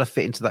people. You've got to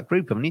fit into that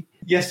group, haven't you?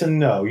 Yes and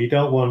no. You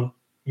don't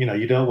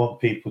want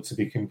people to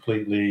be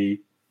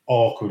completely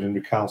awkward and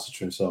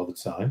recalcitrant all the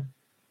time.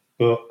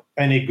 But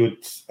any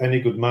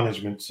good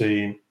management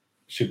team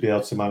should be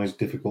able to manage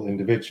difficult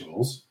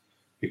individuals,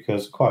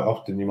 because quite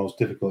often your most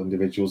difficult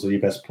individuals are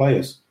your best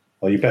players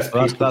or your best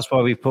people. That's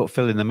why we put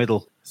Phil in the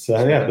middle.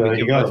 So yeah, there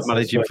you go.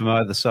 Manage him from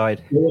either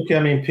side. Look,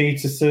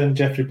 Peterson,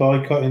 Jeffrey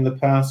Boycott in the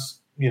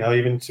past,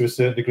 even to a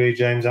certain degree,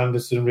 James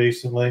Anderson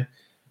recently.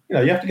 You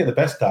have to get the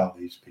best out of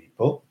these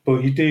people,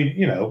 but you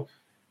do,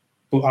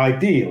 but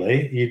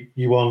ideally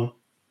you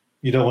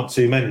don't want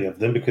too many of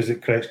them, because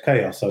it creates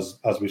chaos,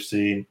 as we've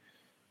seen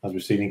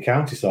in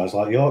county sides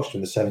like Yorkshire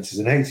in the 70s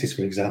and 80s,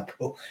 for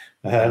example.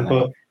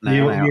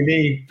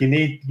 You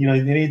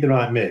need the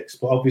right mix.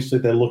 But obviously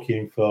they're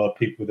looking for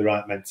people with the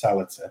right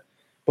mentality.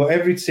 But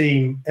every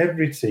team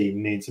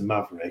needs a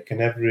maverick,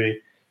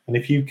 and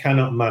if you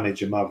cannot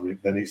manage a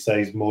maverick, then it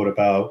says more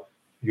about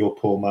your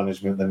poor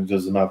management than it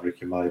does the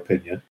maverick, in my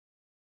opinion.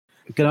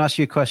 I'm going to ask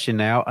you a question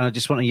now, and I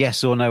just want a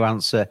yes or no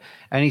answer.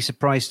 Any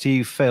surprise to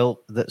you,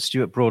 Phil, that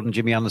Stuart Broad and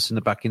Jimmy Anderson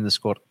are back in the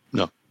squad?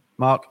 No.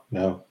 Mark?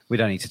 No. We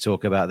don't need to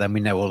talk about them. We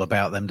know all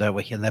about them, don't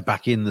we? And they're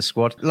back in the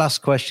squad. Last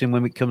question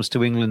when it comes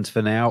to England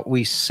for now.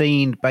 We've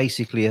seen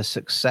basically a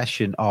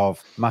succession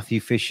of Matthew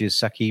Fishers,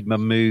 Saqib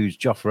Mahmood,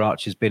 Jofra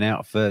Archer's been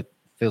out for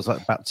feels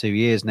like about 2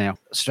 years now.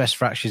 Stress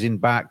fractures in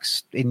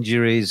backs,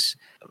 injuries,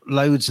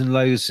 loads and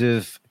loads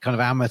of kind of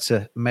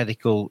amateur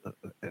medical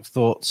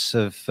thoughts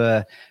of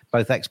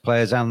both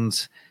ex-players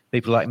and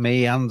people like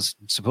me and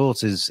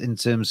supporters in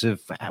terms of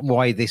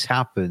why this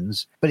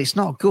happens. But it's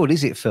not good,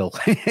 is it, Phil?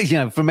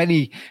 From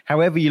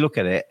however you look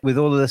at it, with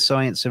all of the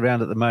science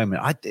around at the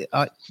moment,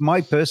 my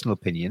personal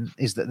opinion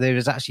is that there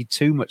is actually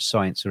too much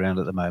science around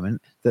at the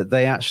moment, that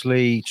they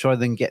actually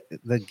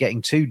they're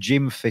getting too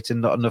gym fit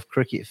and not enough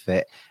cricket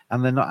fit,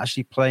 and they're not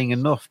actually playing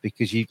enough,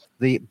 because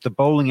the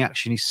bowling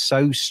action is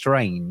so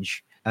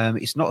strange.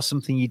 It's not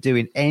something you do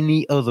in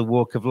any other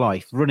walk of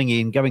life, running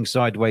in, going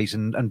sideways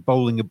and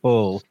bowling a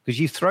ball, because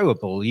you throw a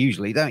ball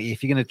usually, don't you?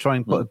 If you're going to try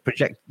and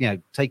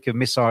take a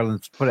missile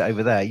and put it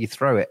over there, you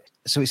throw it.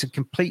 So it's a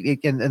completely,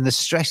 and the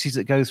stresses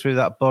that go through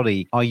that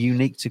body are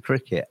unique to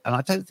cricket. And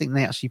I don't think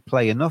they actually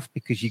play enough,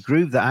 because you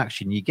groove that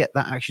action, you get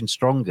that action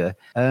stronger,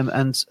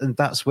 and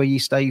that's where you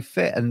stay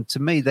fit. And to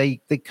me,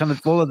 they kind of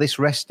all of this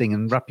resting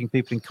and wrapping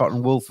people in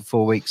cotton wool for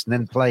 4 weeks and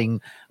then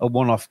playing a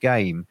one-off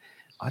game,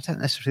 I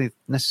don't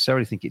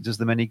necessarily think it does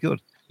them any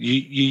good. You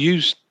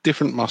use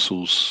different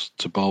muscles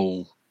to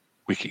bowl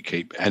wicket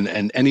keep,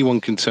 and anyone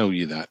can tell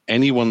you that.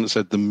 Anyone that's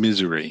had the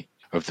misery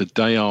of the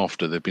day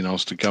after they've been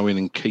asked to go in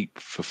and keep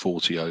for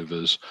 40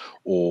 overs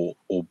or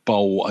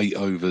bowl 8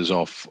 overs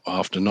off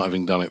after not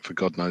having done it for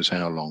God knows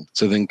how long,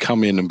 so then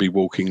come in and be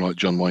walking like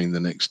John Wayne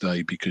the next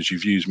day because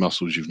you've used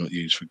muscles you've not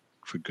used for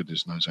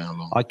goodness knows how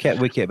long. I kept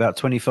wicket about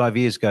 25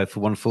 years ago for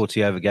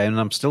 140 over game, and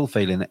I'm still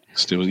feeling it.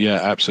 Still, yeah,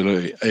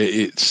 absolutely.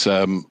 It's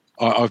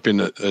I've been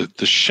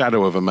the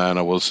shadow of a man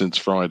I was since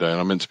Friday, and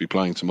I'm meant to be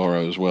playing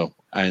tomorrow as well.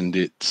 And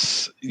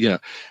it's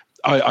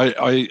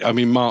I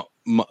mean,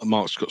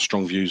 Mark's got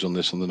strong views on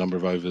this, on the number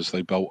of overs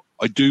they bowl.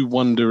 I do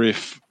wonder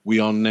if we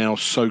are now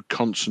so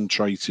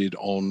concentrated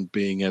on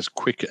being as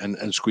quick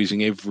and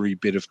squeezing every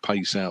bit of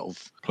pace out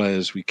of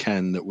players we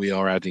can, that we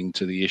are adding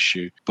to the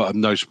issue. But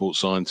I'm no sports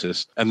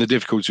scientist. And the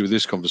difficulty with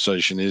this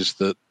conversation is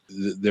that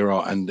there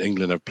are, and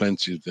England have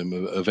plenty of them,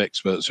 of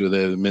experts who are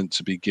there meant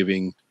to be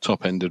giving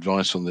top-end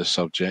advice on this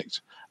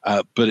subject.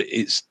 But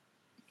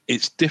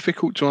it's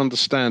difficult to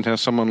understand how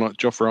someone like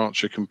Jofra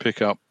Archer can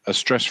pick up a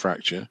stress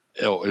fracture,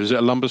 or is it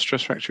a lumbar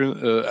stress fracture,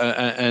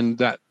 and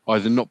that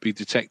either not be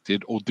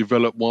detected or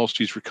develop whilst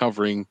he's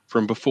recovering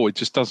from before. It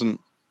just doesn't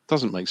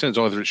make sense.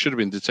 Either it should have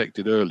been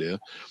detected earlier,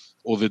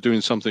 or they're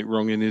doing something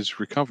wrong in his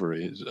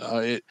recovery.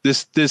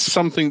 There's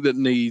something that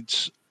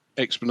needs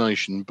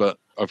explanation, but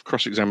I've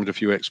cross-examined a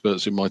few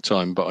experts in my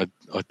time, but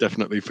I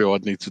definitely feel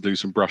I'd need to do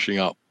some brushing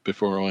up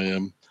before I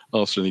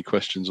ask any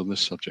questions on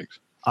this subject.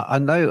 I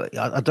know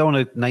I don't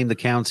want to name the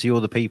county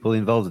or the people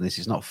involved in this.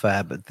 It's not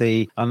fair, but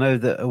I know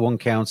that at one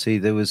county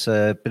there was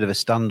a bit of a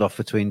standoff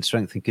between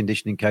strength and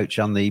conditioning coach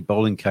and the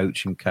bowling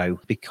coach and co,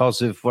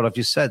 because of what I've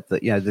just said,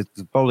 that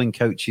the bowling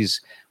coaches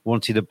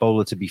wanted a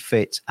bowler to be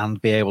fit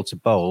and be able to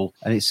bowl,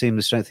 and it seemed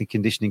the strength and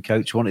conditioning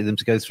coach wanted them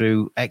to go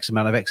through X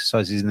amount of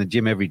exercises in the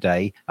gym every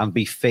day and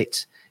be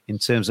fit in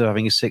terms of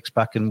having a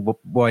six-pack and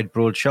wide,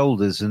 broad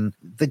shoulders. And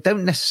they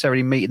don't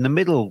necessarily meet in the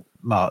middle,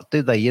 Mark,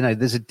 do they?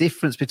 There's a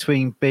difference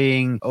between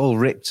being all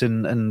ripped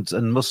and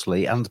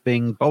muscly and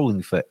being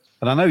bowling fit.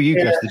 And I know you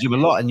go to the gym a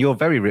lot, and you're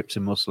very ripped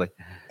and muscly.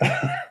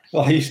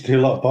 Well, I used to do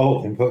a lot of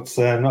bowling, but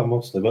not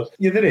muscly. But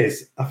yeah, there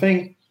is. I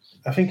think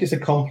it's a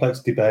complex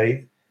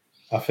debate.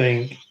 I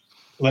think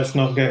let's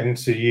not get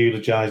into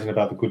eulogising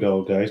about the good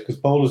old days, because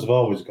bowlers have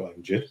always got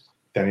injured.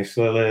 Dennis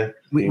Lillee.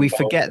 We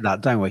forget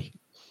that, don't we?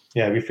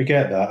 Yeah, we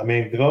forget that. I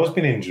mean, there've always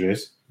been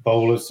injuries.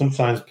 Bowlers,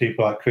 sometimes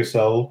people like Chris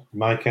Old,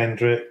 Mike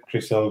Hendrick,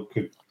 Chris Old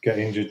could get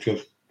injured,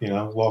 just,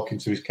 walk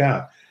into his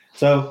car.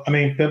 So, I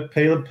mean,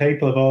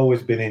 people have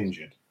always been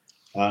injured.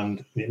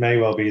 And it may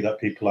well be that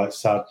people like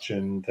Saj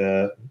and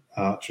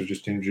Archer are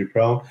just injury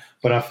prone.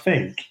 But I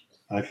think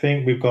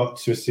we've got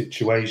to a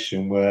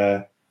situation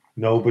where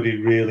nobody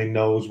really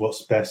knows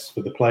what's best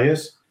for the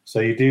players. So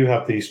you do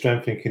have these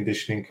strength and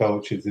conditioning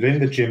coaches. They're in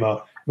the gym.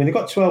 They've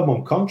got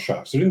 12-month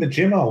contracts. They're in the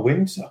gym all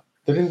winter.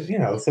 They're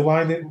in, so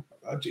why?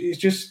 It's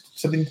just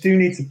so they do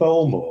need to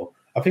bowl more.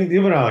 I think the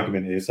other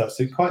argument is that's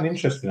quite an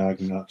interesting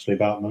argument actually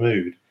about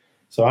Mahmood.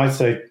 So I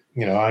say,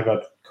 I've had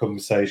a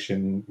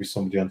conversation with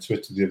somebody on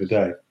Twitter the other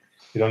day.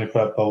 He'd only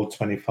bowled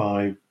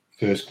 25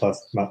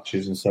 first-class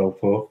matches and so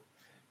forth.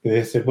 But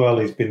they said, well,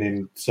 he's been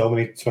in so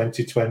many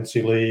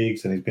 2020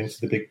 leagues and he's been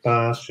to the Big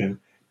Bash and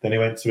then he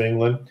went to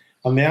England.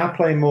 And they are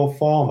playing more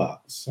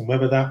formats. And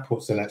whether that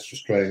puts an extra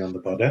strain on the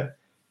body,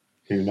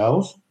 who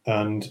knows?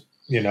 And,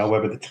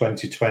 whether the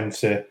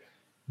 2020,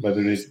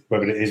 whether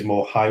it is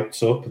more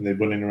hyped up and they're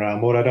running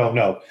around more, I don't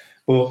know.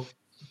 But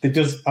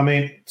to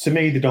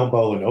me, they don't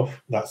bowl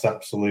enough. That's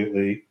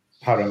absolutely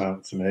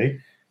paramount to me.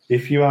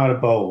 If you are a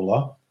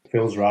bowler, it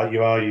feels right,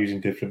 you are using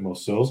different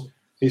muscles.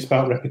 It's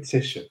about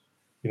repetition.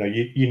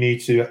 You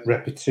need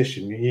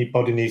repetition. Your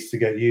body needs to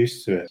get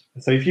used to it.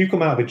 So if you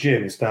come out of a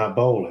gym and start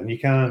bowling,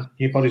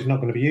 your body's not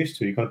going to be used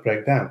to it. You're going to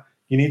break down.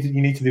 You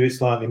need to do it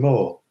slightly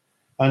more.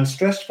 And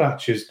stress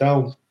fractures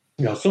don't,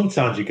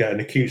 sometimes you get an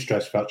acute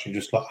stress fracture, it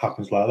just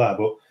happens like that.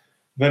 But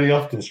very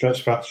often stress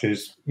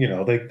fractures,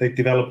 they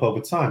develop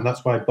over time.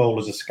 That's why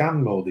bowlers are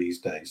scanned more these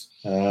days,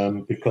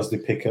 because they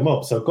pick them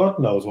up. So God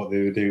knows what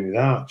they were doing with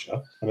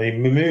Archer. I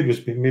mean,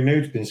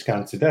 Mahmood's been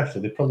scanned to death, so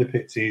they probably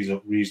picked his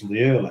up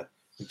reasonably early,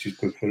 which is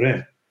good for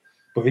him.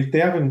 But if they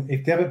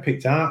haven't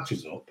picked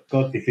Archers up,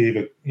 God,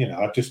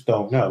 I just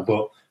don't know.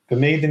 But for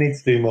me, they need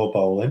to do more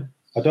bowling.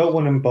 I don't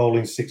want them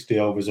bowling 60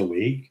 overs a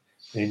week.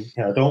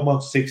 I don't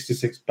want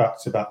 66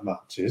 back-to-back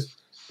matches.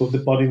 But the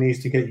body needs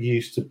to get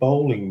used to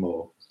bowling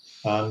more.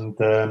 And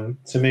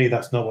to me,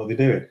 that's not what they're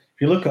doing. If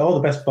you look at all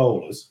the best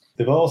bowlers,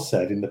 they've all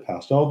said in the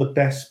past, all the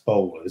best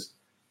bowlers,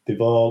 they've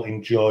all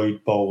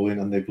enjoyed bowling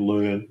and they've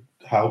learned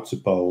how to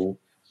bowl.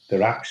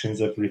 Their actions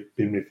have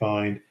been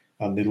refined.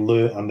 And they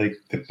learn, and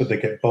they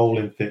get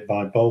bowling fit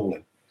by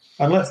bowling.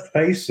 And let's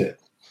face it,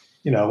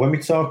 when we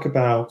talk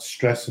about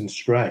stress and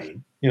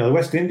strain, the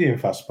West Indian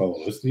fast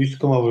bowlers, they used to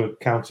come over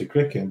county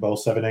cricket and bowl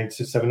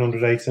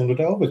 700, 800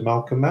 overs.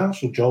 Malcolm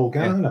Marshall, Joel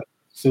Garner,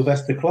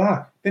 Sylvester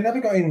Clarke. They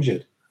never got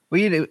injured.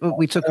 Well,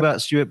 we talk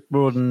about Stuart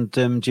Broad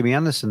and Jimmy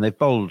Anderson. They've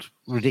bowled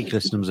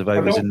ridiculous numbers of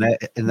overs in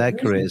their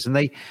careers,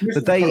 and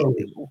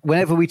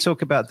whenever we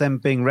talk about them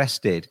being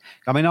rested,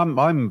 I mean,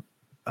 I'm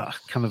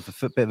kind of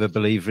a bit of a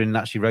believer in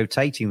actually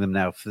rotating them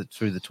now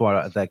through the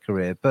twilight of their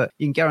career. But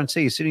you can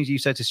guarantee as soon as you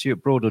say to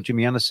Stuart Broad or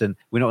Jimmy Anderson,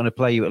 we're not going to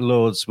play you at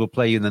Lords, we'll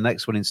play you in the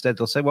next one instead,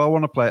 they'll say, well, I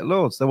want to play at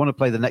Lords. They want to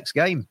play the next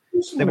game.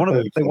 They want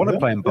to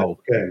play in bowl.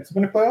 Games.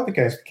 They're going to play all the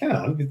games. They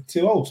can. They're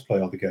too old to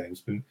play all the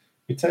games. But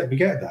we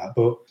get that.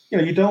 But,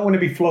 you don't want to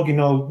be flogging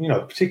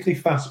particularly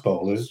fast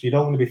bowlers. You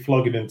don't want to be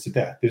flogging them to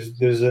death.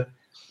 There's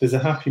a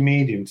happy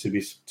medium to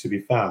be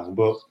found.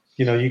 But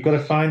you've got to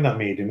find that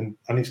medium,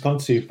 and it's gone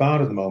too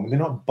far at the moment. They're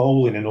not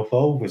bowling enough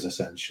overs,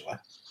 essentially.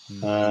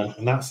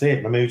 And that's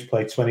it. Mahmood's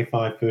played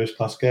 25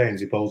 first-class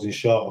games. He bowls in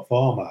shorter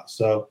formats.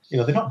 So,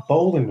 they're not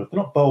bowling enough. They're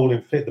not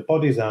bowling fit. The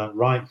bodies aren't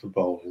right for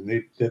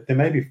bowling. They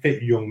may be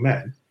fit young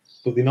men,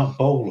 but they're not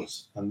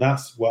bowlers. And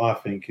that's what I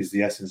think is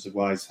the essence of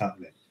why it's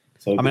happening.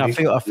 So I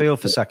feel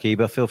for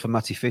Saqib. I feel for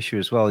Matty Fisher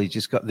as well.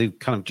 They've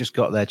kind of just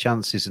got their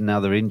chances, and now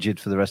they're injured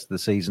for the rest of the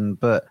season.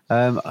 But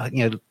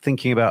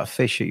thinking about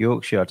Fish at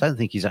Yorkshire, I don't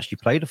think he's actually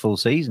played a full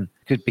season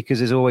because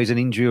there's always an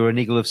injury or a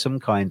niggle of some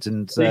kind.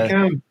 And you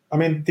can. I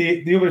mean,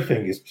 the other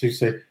thing is to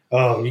say,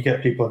 you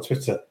get people on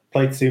Twitter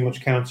played too much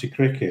county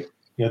cricket.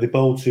 They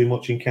bowl too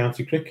much in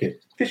county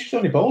cricket. Fisher's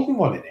only bowled in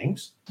one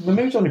innings.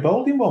 Mahmood's only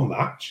bowled in one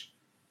match.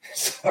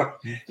 So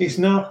there's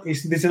not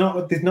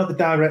the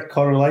direct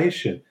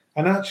correlation.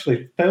 And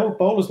actually,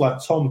 bowlers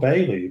like Tom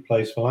Bailey, who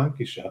plays for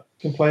Lancashire,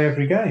 can play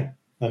every game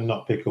and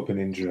not pick up an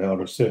injury,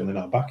 or certainly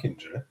not a back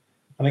injury.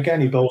 And again,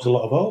 he bowls a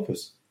lot of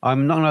overs.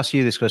 I'm not going to ask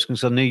you this question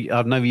because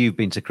I know you've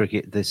been to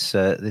cricket this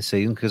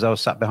season because I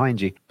was sat behind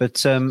you. But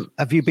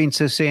have you been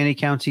to see any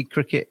county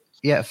cricket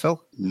yet,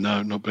 Phil?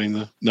 No, not been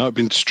there. No, I've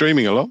been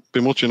streaming a lot.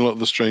 Been watching a lot of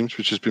the streams,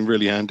 which has been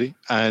really handy.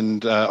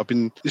 And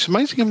it's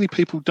amazing how many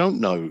people don't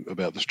know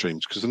about the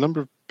streams because the number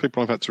of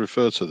people I've had to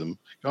refer to them,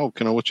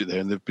 can I watch it there?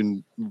 And they've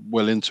been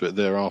well into it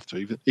thereafter.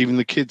 Even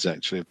the kids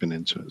actually have been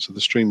into it. So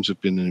the streams have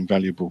been an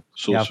invaluable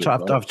source. Yeah,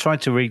 I've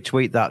tried to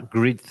retweet that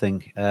grid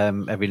thing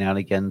every now and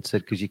again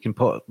because you can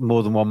put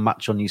more than one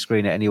match on your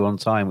screen at any one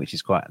time, which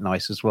is quite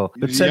nice as well.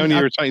 But the only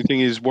irritating thing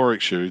is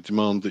Warwickshire who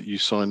demand that you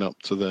sign up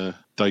to their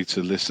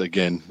data list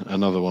again.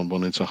 Another one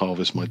wanting to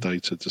harvest my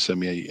data to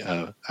send me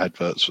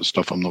adverts for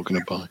stuff I'm not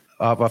going to buy.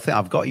 I think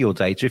I've got your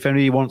data. If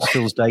anybody wants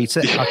Phil's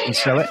data, I can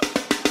sell it.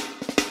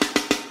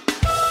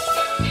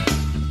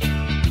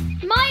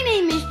 My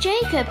name is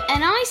Jacob,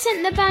 and I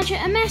sent the Badger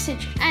a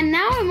message, and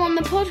now I'm on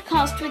the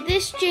podcast with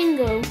this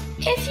jingle.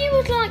 If you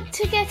would like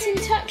to get in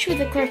touch with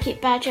the Cricket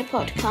Badger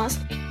podcast,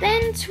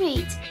 then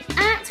tweet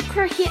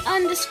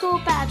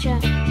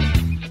 @cricket_badger.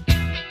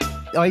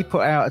 I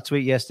put out a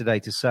tweet yesterday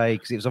to say,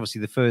 because it was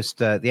obviously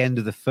the end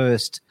of the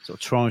first sort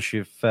of tranche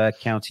of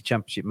county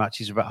championship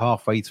matches, about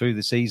halfway through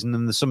the season,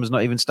 and the summer's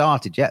not even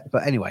started yet.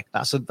 But anyway,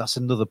 that's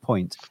another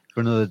point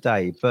for another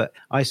day. But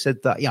I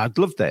said that, I'd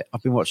loved it.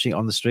 I've been watching it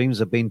on the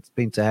streams. I've been to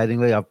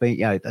Headingley. I've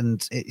been,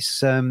 and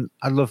it's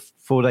I love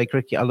 4-day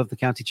cricket. I love the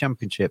county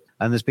championship,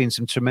 and there's been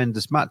some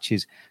tremendous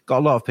matches. Got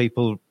a lot of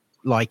people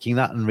liking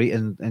that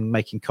and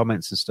making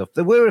comments and stuff.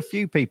 There were a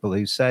few people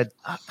who said,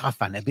 I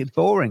found it a bit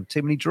boring,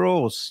 too many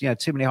draws,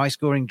 too many high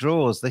scoring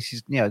draws. This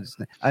is,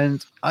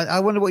 and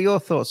I wonder what your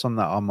thoughts on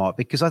that are, Mark,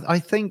 because I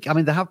think,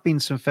 there have been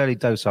some fairly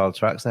docile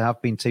tracks. There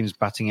have been teams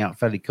batting out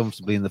fairly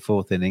comfortably in the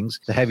fourth innings.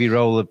 The heavy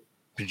roller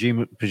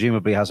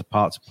presumably has a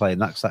part to play,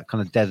 and that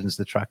kind of deadens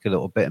the track a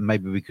little bit, and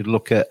maybe we could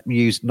look at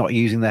not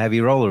using the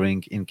heavy roller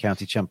in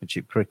county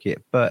championship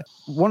cricket. But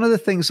one of the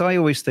things I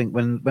always think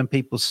when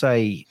people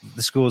say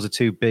the scores are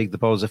too big, the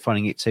bowlers are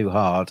finding it too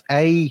hard,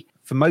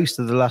 for most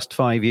of the last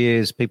 5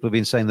 years, people have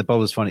been saying the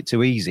bowlers find it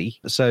too easy,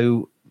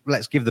 so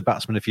let's give the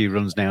batsman a few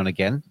runs now and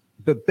again.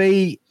 But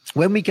B,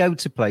 when we go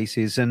to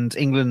places and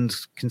England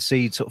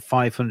concede sort of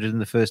 500 in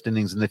the first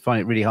innings and they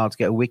find it really hard to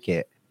get a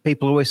wicket,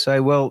 people always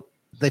say, well,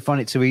 they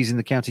find it too easy in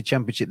the county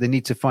championship. They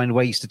need to find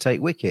ways to take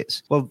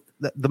wickets. Well,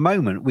 at the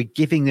moment, we're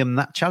giving them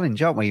that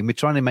challenge, aren't we? And we're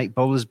trying to make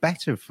bowlers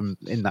better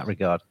in that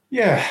regard.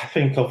 Yeah, I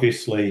think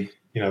obviously,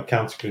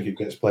 county cricket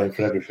gets playing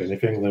for everything.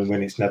 If England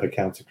win, it's never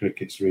county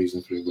cricket's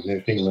reason for winning.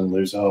 If England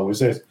lose, it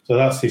always is. So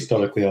that's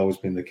historically always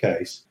been the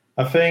case.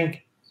 I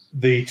think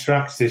the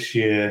tracks this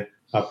year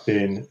have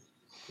been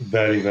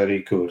very,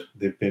 very good.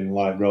 They've been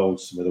like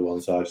roads, some of the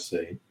ones I've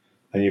seen.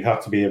 And you've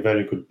had to be a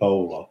very good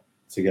bowler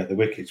to get the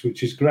wickets,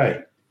 which is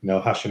great.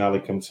 Hashan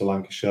Ali come to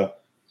Lancashire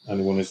and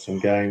he won us some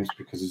games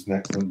because he's an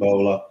excellent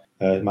bowler.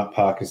 Matt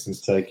Parkinson's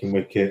taking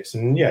wickets.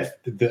 And yes,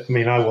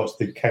 I watched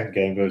the Kent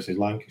game versus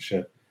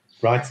Lancashire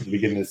right at the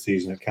beginning of the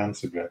season at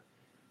Canterbury.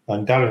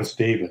 And Darren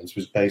Stevens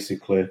was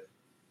basically,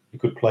 you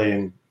could play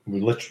him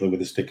literally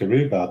with a stick of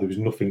rhubarb. There was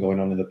nothing going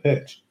on in the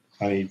pitch.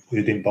 And he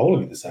didn't bowl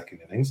him in the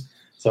second innings.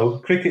 So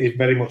cricket is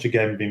very much a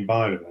game of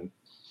environment.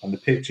 And the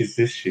pitches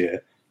this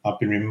year have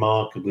been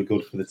remarkably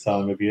good for the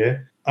time of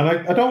year. And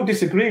I don't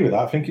disagree with that.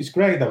 I think it's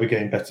great that we're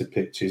getting better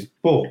pitches.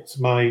 But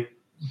my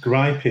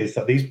gripe is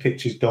that these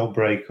pitches don't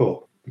break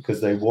up because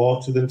they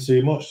water them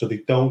too much. So they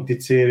don't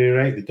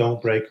deteriorate. They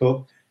don't break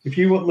up. If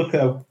you look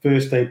at a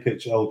first day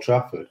pitch at Old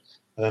Trafford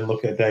and then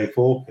look at a day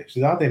 4 pitch,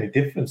 there's hardly any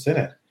difference in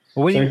it.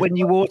 Well, when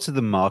you water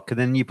them, Mark, and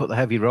then you put the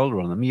heavy roller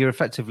on them, you're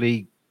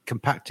effectively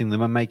compacting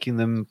them and making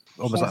them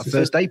almost like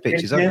first day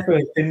pitches. They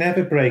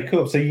never break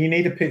up. So you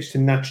need a pitch to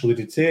naturally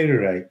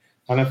deteriorate.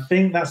 And I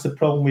think that's the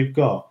problem we've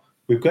got.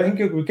 We're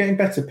getting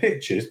better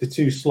pitches. They're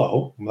too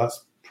slow. And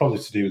that's probably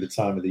to do with the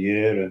time of the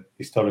year and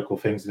historical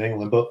things in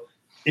England. But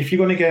if you're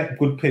going to get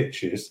good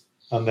pitches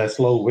and they're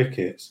slow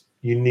wickets,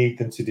 you need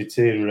them to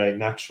deteriorate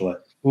naturally.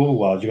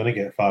 Otherwise, you're going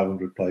to get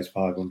 500 plays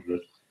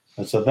 500.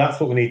 And so that's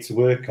what we need to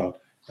work on.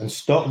 And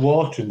stop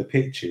watering the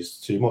pitches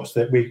too much.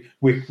 That we're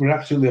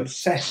absolutely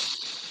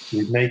obsessed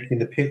with making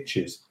the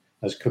pitches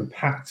as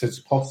compact as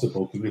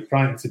possible because we're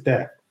frightened to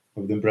death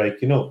of them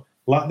breaking up.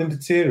 Let them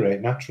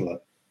deteriorate naturally.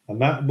 And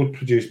that would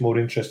produce more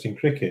interesting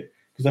cricket.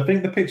 Because I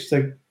think the pitches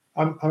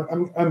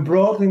I'm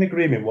broadly in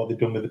agreement with what they've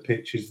done with the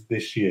pitches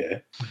this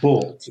year.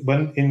 But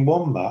when in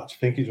one match, I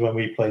think it's when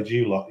we played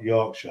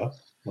Yorkshire,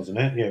 wasn't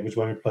it? Yeah, it was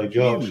when we played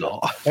Yorkshire.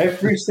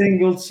 Every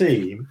single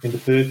team in the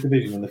first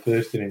division in the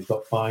first innings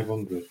got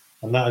 500.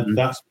 And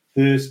that's the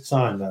first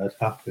time that had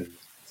happened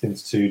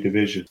since 2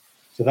 divisions.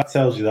 So that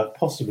tells you that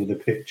possibly the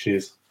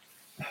pitches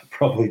are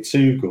probably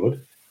too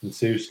good and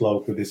too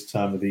slow for this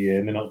time of the year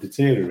and they're not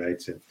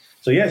deteriorating.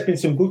 So, yeah, it's been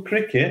some good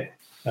cricket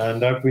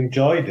and I've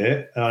enjoyed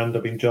it. And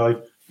I've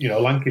enjoyed,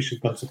 Lancashire's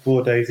gone to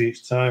 4 days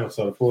each time. I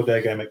saw a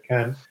 4-day game at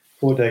Kent,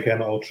 4-day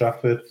game at Old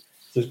Trafford. So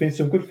there's been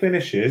some good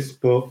finishes,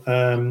 but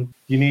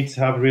you need to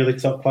have really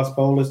top-class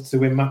bowlers to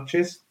win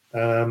matches. We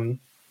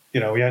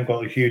haven't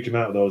got a huge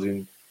amount of those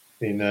in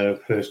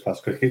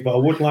first-class cricket, but I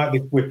would like the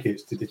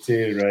wickets to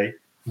deteriorate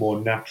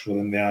more natural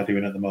than they are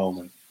doing at the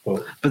moment.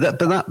 But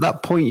that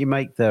point you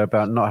make there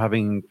about not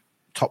having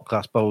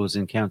top-class bowlers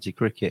in county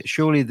cricket,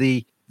 surely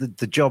the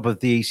job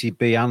of the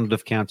ECB and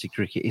of county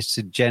cricket is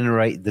to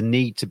generate the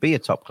need to be a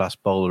top-class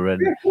bowler.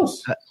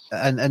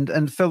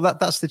 And Phil,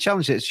 that's the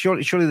challenge.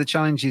 Surely the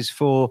challenge is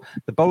for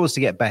the bowlers to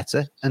get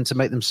better and to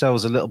make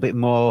themselves a little bit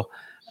more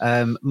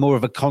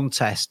of a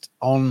contest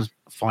on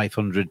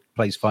 500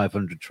 plays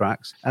 500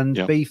 tracks,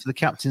 and B, for the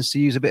captains to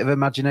use a bit of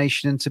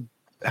imagination and to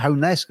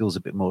hone their skills a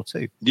bit more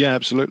too. Yeah,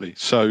 absolutely.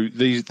 So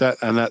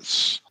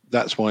that's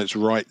why it's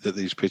right that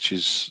these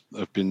pitches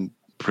have been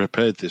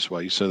prepared this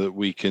way, so that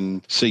we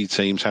can see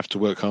teams have to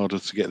work harder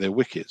to get their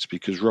wickets,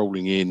 because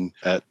rolling in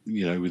at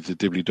with the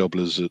dibbly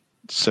dobblers at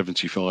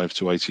 75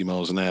 to 80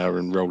 miles an hour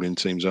and rolling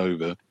teams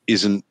over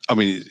isn't. I'm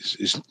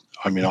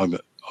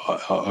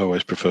I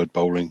always preferred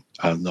bowling.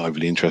 I'm not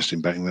overly interested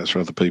in batting. That's for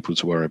other people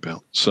to worry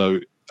about. So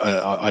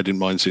I didn't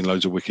mind seeing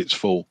loads of wickets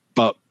fall,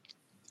 but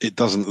it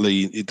doesn't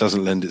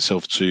lend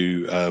itself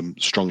to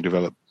strong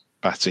developed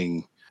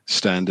batting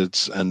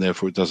standards, and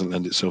therefore it doesn't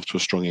lend itself to a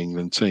strong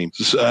England team.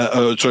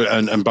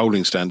 And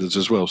bowling standards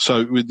as well.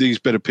 So with these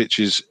better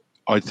pitches,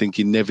 I think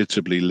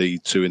inevitably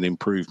lead to an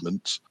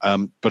improvement.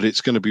 But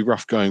it's going to be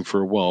rough going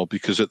for a while,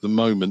 because at the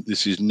moment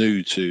this is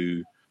new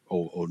to,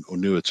 or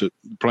newer to,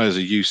 players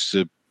are used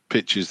to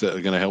pitches that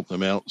are going to help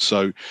them out.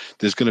 So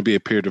there's going to be a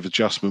period of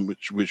adjustment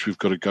which we've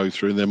got to go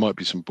through, and there might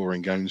be some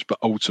boring games, but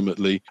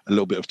ultimately a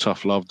little bit of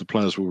tough love, the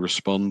players will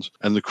respond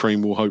and the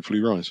cream will hopefully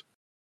rise.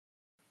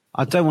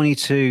 I don't want you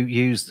to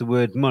use the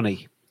word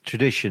money,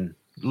 tradition,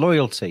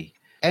 loyalty,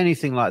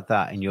 anything like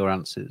that in your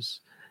answers.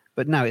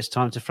 But now it's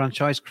time to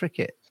franchise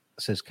cricket,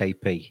 says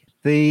KP.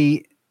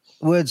 The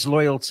words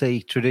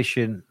loyalty,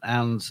 tradition,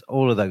 and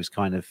all of those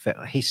kind of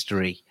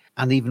history,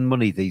 and even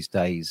money these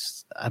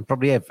days, and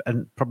probably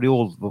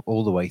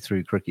all the way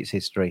through cricket's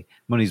history,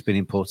 money's been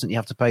important. You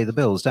have to pay the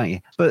bills, don't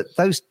you? But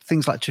those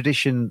things like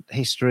tradition,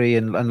 history,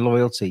 and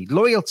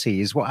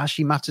loyalty is what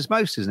actually matters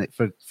most, isn't it?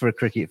 For a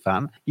cricket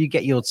fan, you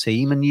get your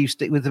team and you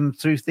stick with them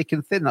through thick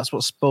and thin. That's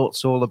what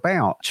sport's all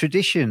about.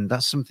 Tradition,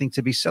 that's something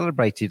to be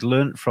celebrated,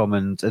 learnt from,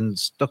 and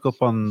stuck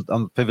up on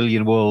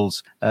pavilion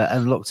walls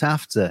and looked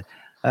after.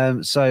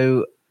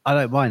 So I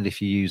don't mind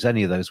if you use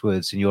any of those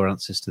words in your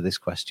answers to this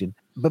question.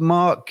 But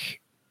Mark,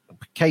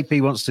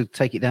 KP wants to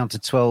take it down to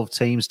 12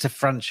 teams to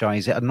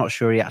franchise it. I'm not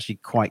sure he actually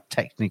quite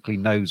technically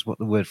knows what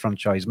the word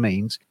franchise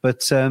means.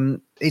 But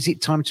is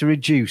it time to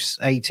reduce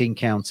 18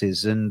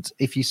 counties? And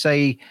if you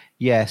say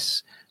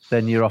yes,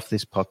 then you're off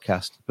this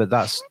podcast. But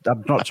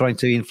I'm not trying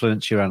to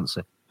influence your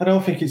answer. I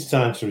don't think it's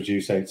time to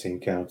reduce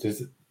 18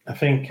 counties. I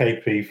think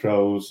KP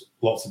throws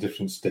lots of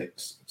different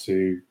sticks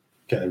to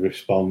get a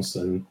response,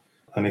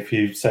 and if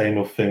you say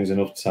enough things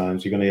enough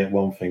times, you're going to get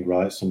one thing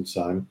right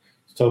sometime.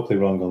 It's totally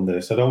wrong on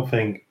this. I don't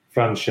think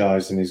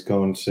franchising is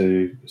going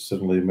to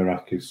suddenly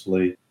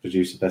miraculously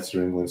produce a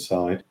better England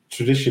side.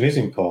 Tradition is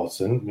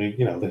important. I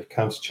mean, the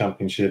county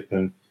championship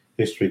and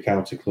history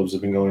county clubs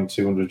have been going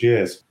 200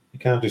 years. You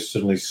can't just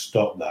suddenly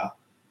stop that.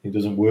 It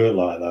doesn't work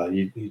like that.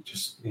 You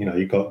just,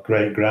 you've got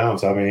great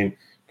grounds. I mean,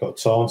 you've got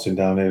Taunton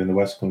down here in the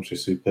West Country,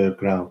 superb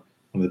ground.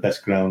 One of the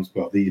best grounds,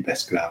 well, the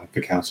best ground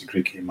for county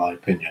cricket, in my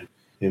opinion,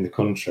 in the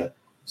country.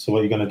 So what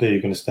are you going to do?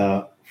 You're going to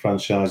start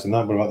franchising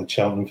that. What about the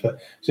Cheltenham? So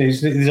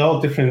there's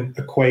all different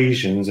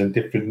equations and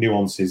different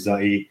nuances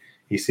that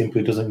he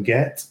simply doesn't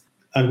get.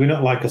 And we're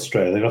not like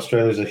Australia.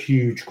 Australia's a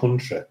huge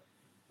country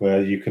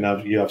where you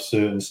have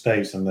certain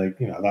states, and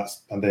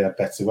they have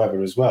better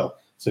weather as well.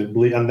 So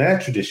and their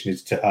tradition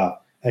is to have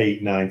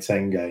 8, 9,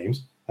 10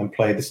 games and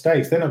play the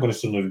states. They're not going to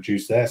suddenly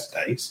reduce their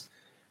states.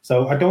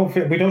 So I don't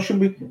think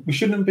we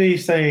shouldn't be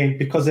saying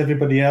because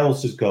everybody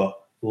else has got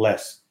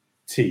less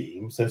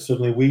teams, then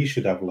suddenly we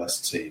should have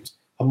less teams.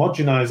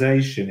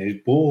 Homogenisation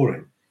is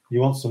boring. You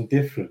want some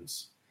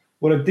difference.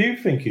 What I do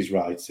think is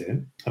right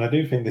in, and I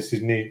do think this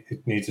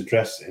needs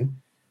addressing,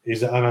 is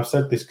that, and I've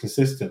said this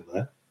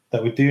consistently,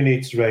 that we do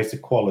need to raise the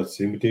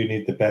quality and we do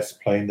need the best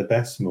playing the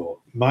best more.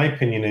 My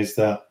opinion is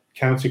that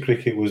county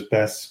cricket was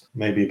best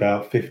maybe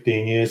about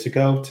 15 years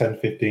ago, 10,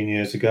 15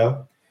 years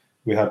ago.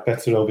 We had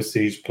better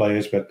overseas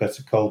players, we had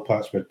better cold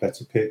packs, we had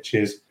better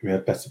pitches, we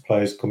had better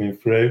players coming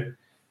through.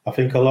 I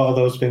think a lot of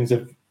those things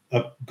have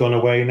gone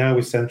away now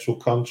with central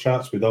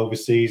contracts, with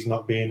overseas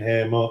not being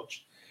here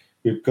much.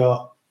 We've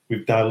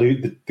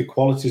diluted, the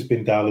quality's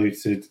been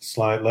diluted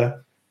slightly.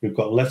 We've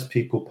got less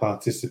people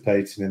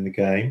participating in the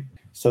game.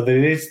 So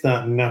there is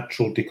that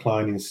natural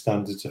decline in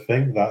standards, I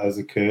think, that has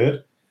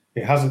occurred.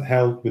 It hasn't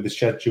helped with the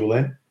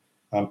scheduling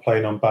and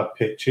playing on bad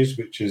pitches,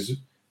 which has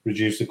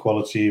reduced the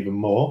quality even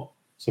more.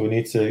 So we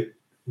need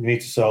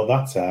to sort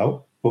that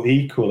out. But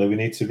equally, we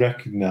need to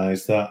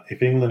recognise that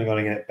if England are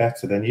going to get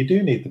better, then you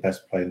do need the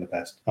best playing the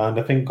best. And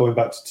I think going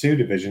back to 2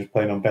 divisions,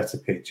 playing on better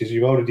pitches,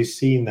 you've already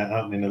seen that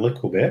happening a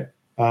little bit.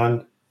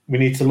 And we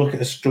need to look at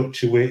a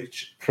structure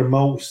which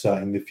promotes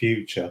that in the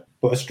future,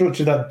 but a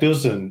structure that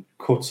doesn't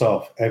cut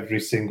off every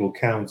single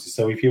county.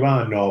 So if you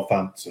are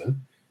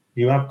Northampton,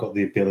 you have got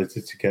the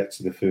ability to get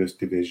to the first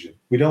division.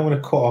 We don't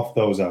want to cut off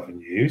those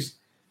avenues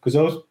because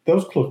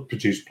those clubs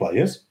produce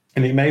players,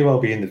 and it may well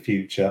be in the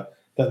future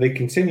that they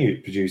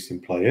continue producing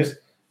players.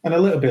 And a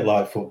little bit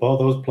like football,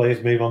 those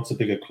players move on to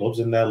bigger clubs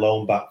and they're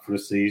loaned back for a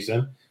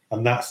season.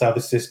 And that's how the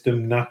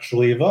system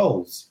naturally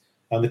evolves.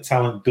 And the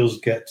talent does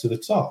get to the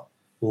top,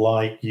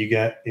 like you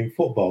get in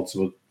football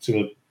to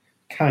a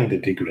kind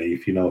of degree,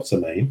 if you know what I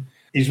mean.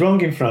 He's wrong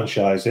in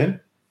franchising.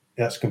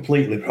 That's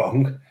completely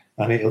wrong.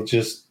 And it'll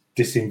just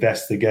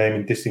disinvest the game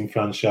and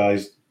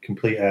disenfranchise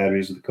complete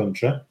areas of the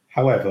country.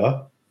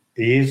 However,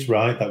 he is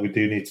right that we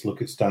do need to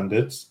look at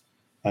standards.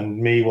 And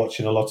me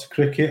watching a lot of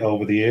cricket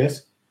over the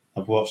years,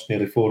 I've watched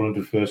nearly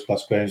 400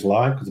 first-class games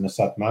live because I'm a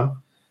sad man.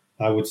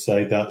 I would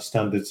say that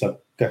standards have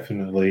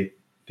definitely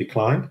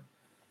declined.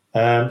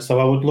 So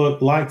I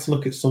would like to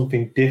look at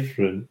something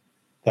different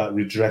that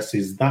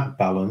redresses that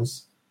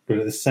balance but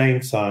at the same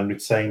time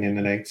retaining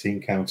an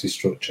 18-county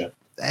structure.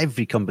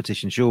 Every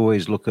competition should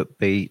always look at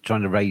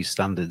trying to raise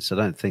standards. I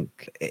don't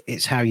think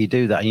it's how you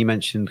do that. And you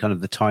mentioned kind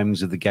of the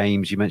timings of the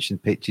games. You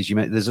mentioned pitches.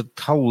 There's a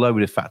whole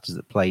load of factors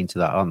that play into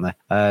that, aren't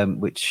there?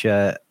 Which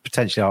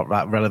potentially aren't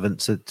that relevant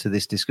to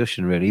this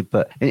discussion, really.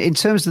 But in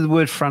terms of the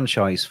word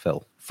franchise,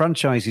 Phil,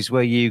 franchise is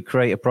where you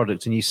create a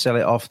product and you sell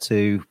it off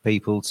to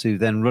people to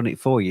then run it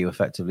for you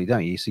effectively,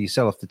 don't you? So you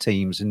sell off the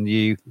teams and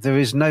there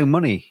is no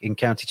money in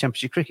county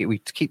championship cricket. We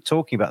keep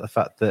talking about the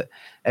fact that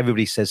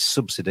everybody says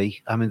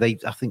subsidy. I mean,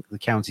 I think the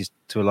counties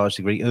to a large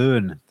degree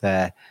earn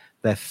their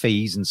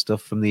fees and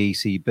stuff from the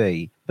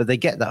ECB, but they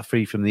get that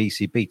free from the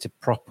ECB to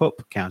prop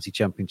up county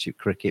championship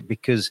cricket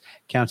because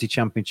county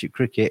championship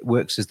cricket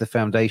works as the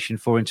foundation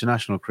for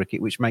international cricket,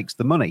 which makes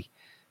the money.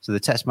 So the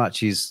test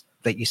matches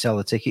that you sell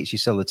the tickets, you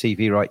sell the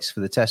TV rights for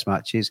the test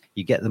matches,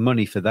 you get the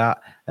money for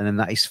that, and then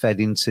that is fed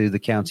into the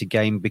county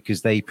game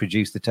because they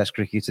produce the test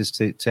cricketers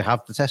to have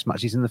the test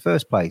matches in the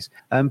first place.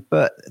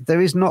 But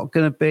there is not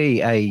going to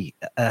be a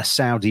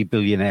Saudi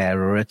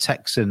billionaire or a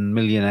Texan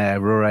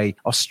millionaire or a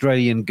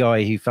Australian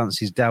guy who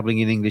fancies dabbling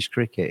in English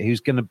cricket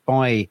who's going to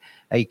buy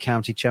a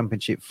county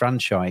championship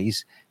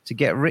franchise to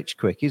get rich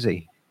quick, is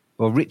he?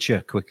 Or richer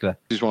quicker.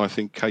 This is why I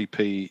think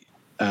KP...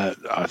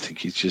 I think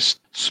he's just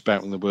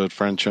spouting the word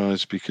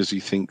franchise because he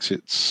thinks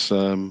it's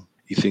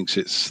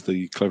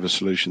the clever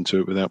solution to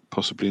it without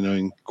possibly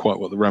knowing quite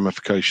what the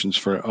ramifications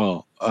for it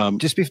are.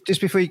 Just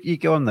before you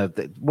go on though,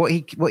 what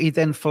he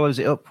then follows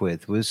it up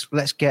with was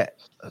let's get,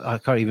 I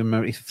can't even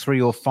remember if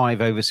 3 or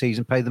 5 overseas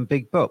and pay them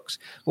big bucks.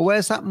 Well,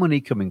 where's that money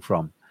coming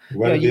from?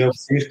 Where are the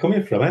overseas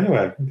coming from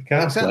anyway?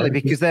 Exactly,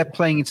 because they're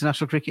playing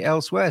international cricket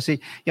elsewhere. So,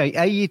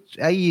 are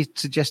you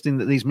suggesting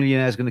that these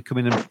millionaires are going to come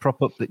in and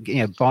prop up,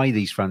 buy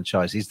these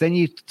franchises? Then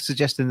you're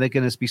suggesting they're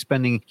going to be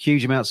spending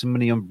huge amounts of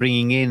money on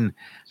bringing in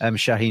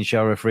Shaheen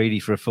Shah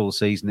Afridi for a full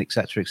season,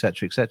 etc.,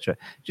 etc., etc.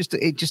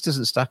 It just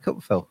doesn't stack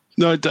up, Phil.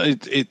 No,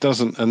 it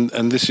doesn't,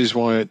 and this is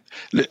why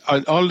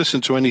I'll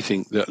listen to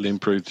anything that will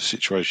improve the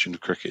situation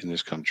of cricket in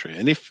this country.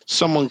 And if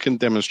someone can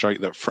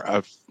demonstrate that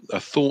a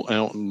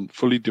thought-out and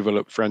fully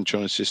developed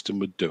franchise system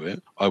would do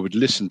it, I would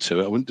listen to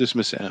it. I wouldn't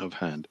dismiss it out of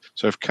hand.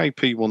 So if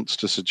KP wants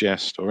to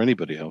suggest, or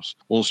anybody else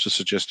wants to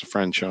suggest a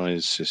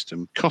franchise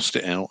system, cost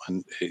it out,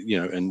 and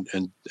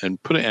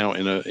and put it out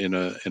in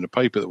a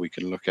paper that we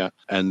can look at,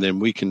 and then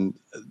we can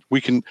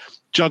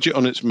judge it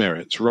on its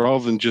merits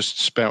rather than just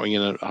spouting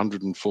in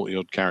 140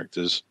 odd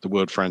characters the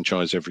word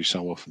franchise every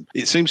so often.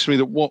 It seems to me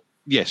that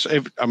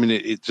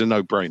it's a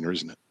no-brainer,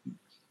 isn't it?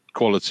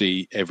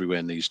 Quality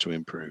everywhere needs to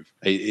improve.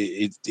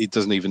 It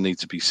doesn't even need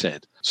to be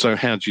said. So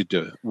how do you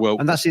do it? Well,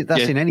 and that's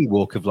in any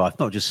walk of life,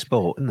 not just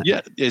sport, isn't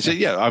it?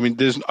 Yeah. I mean,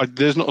 there's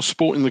not a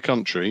sport in the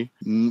country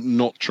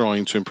not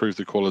trying to improve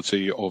the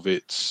quality of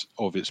its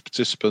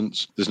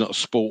participants. There's not a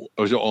sport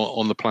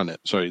on the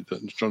planet,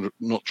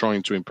 not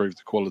trying to improve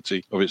the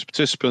quality of its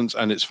participants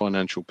and its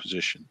financial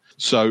position.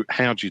 So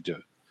how do you do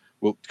it?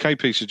 Well,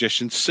 KP's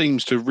suggestion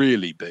seems to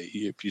really be,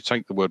 if you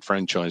take the word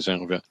franchise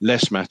out of it,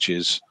 less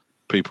matches.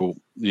 People,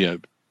 the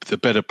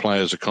better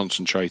players are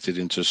concentrated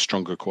into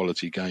stronger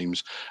quality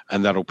games,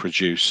 and that'll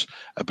produce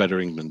a better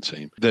England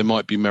team. There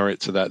might be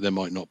merit to that, there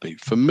might not be.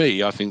 For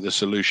me, I think the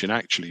solution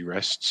actually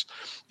rests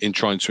in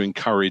trying to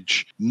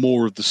encourage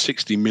more of the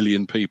 60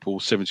 million people,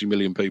 70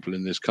 million people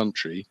in this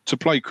country to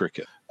play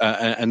cricket.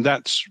 And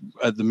that's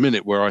at the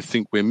minute where I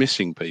think we're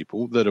missing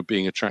people that are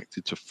being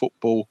attracted to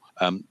football,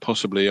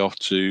 possibly off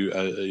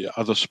to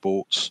other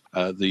sports,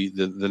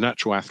 the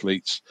natural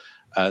athletes.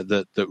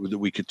 That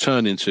we could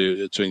turn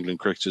into England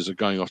cricketers are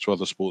going off to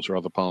other sports or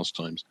other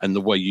pastimes. And the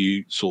way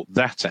you sort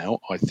that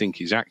out, I think,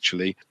 is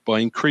actually by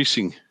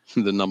increasing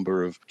the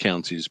number of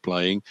counties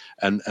playing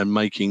and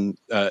making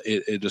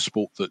it a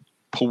sport that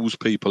pulls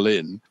people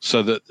in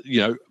so that,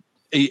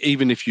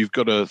 even if you've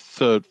got a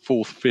 3rd,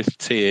 4th, 5th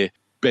tier,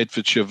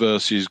 Bedfordshire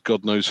versus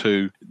God knows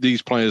who,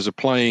 these players are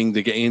playing,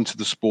 they're getting into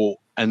the sport,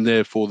 and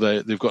therefore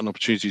they've got an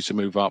opportunity to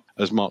move up,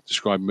 as Mark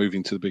described,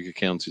 moving to the bigger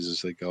counties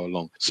as they go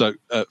along. So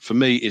for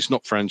me, it's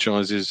not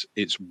franchises,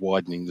 it's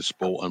widening the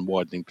sport and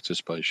widening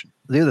participation.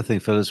 The other thing,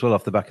 Phil, as well,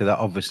 off the back of that,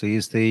 obviously,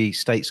 is the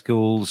state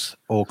schools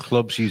or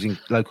clubs using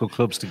local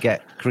clubs to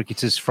get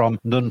cricketers from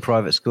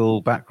non-private school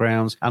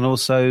backgrounds, and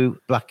also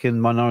black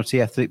and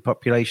minority ethnic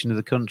population of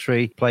the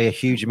country play a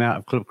huge amount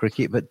of club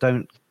cricket, but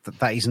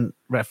that isn't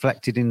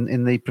reflected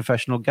in the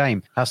professional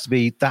game.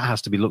 That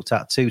has to be looked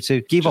at too,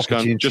 to give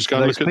opportunities. Just go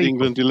and look at the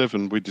England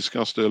 11 we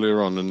discussed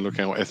earlier on and look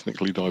how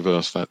ethnically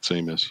diverse that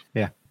team is.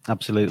 Yeah,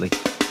 absolutely.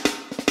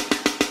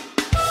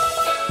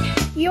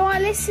 You are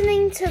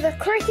listening to the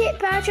Cricket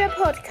Badger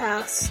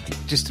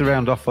podcast. Just to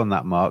round off on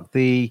that, Mark,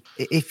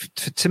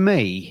 to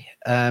me,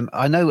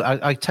 I know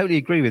I totally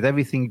agree with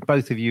everything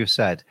both of you have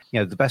said.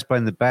 The best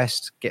playing the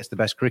best gets the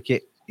best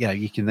cricket.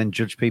 you can then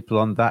judge people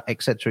on that,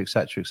 etc.,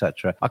 etc.,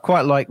 etc. I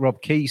quite like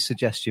Rob Key's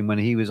suggestion when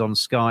he was on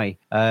Sky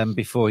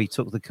before he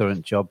took the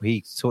current job.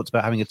 He talked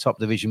about having a top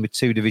division with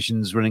 2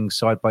 divisions running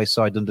side by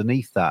side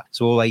underneath that.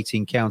 So all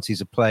 18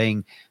 counties are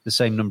playing the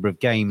same number of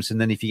games,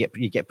 and then if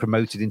you get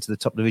promoted into the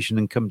top division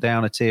and come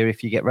down a tier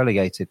if you get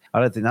relegated. I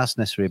don't think that's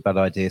necessarily a bad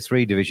idea.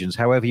 3 divisions,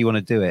 however you want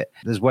to do it.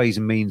 There's ways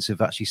and means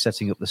of actually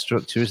setting up the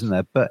structure, isn't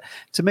there? But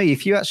to me,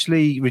 if you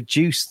actually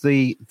reduce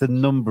the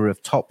number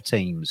of top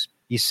teams,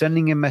 you're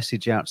sending a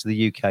message out to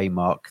the UK,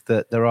 Mark,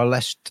 that there are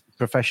less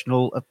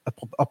professional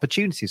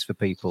opportunities for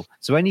people.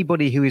 So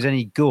anybody who is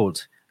any good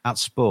at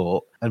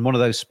sport, and one of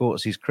those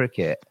sports is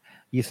cricket,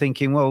 you're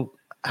thinking, well,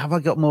 have I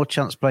got more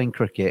chance playing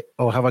cricket,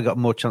 or have I got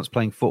more chance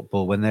playing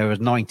football when there are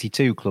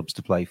 92 clubs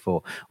to play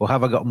for, or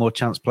have I got more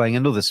chance playing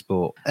another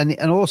sport? And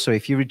also,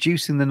 if you're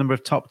reducing the number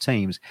of top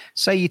teams,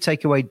 say you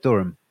take away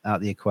Durham out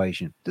of the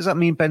equation, does that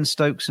mean Ben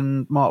Stokes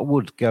and Mark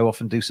Wood go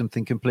off and do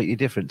something completely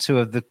different? 2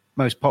 of the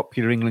most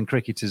popular England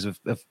cricketers of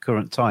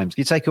current times.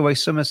 You take away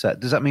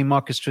Somerset, does that mean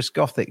Marcus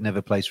Trescothick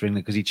never plays for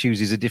England because he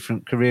chooses a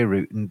different career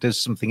route and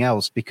does something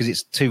else because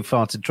it's too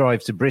far to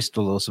drive to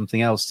Bristol or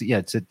something else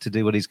to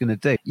do what he's going to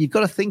do? You've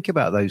got to think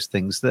about those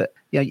things, that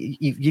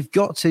you've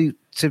got to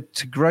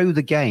grow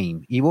the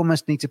game. You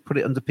almost need to put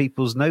it under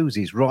people's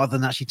noses rather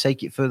than actually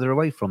take it further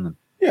away from them.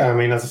 Yeah, I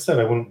mean, as I said,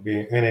 I wouldn't be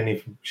in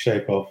any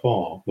shape or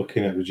form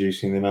looking at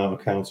reducing the amount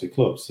of county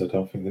clubs. I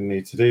don't think they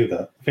need to do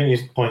that. I think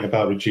your point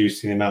about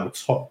reducing the amount of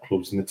top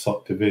clubs in the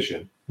top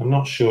division, I'm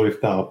not sure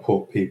if that'll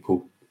put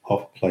people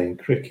off playing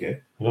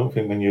cricket. I don't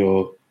think when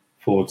you're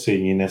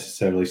 14 you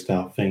necessarily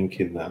start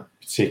thinking that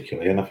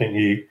particularly. And I think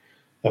you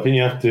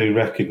have to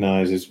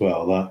recognise as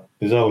well that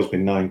there's always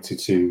been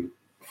 92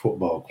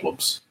 football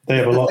clubs. They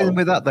have a lot. The thing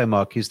with that though,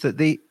 Mark, is that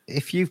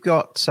if you've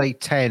got, say,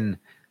 10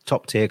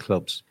 top tier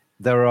clubs,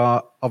 there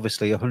are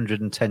obviously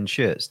 110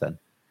 shirts then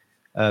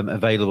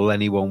available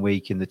any one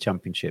week in the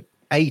Championship.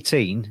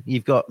 18,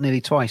 you've got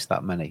nearly twice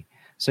that many.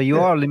 So you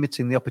are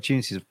limiting the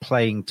opportunities of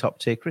playing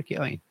top-tier cricket,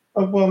 aren't you?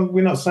 Well,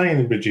 we're not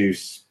saying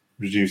reduce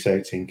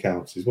 18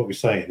 counties. What we're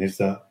saying is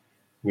that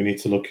we need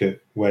to look at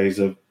ways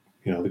of,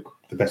 the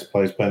best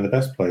players playing the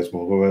best players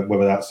more,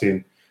 whether that's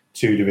in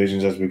 2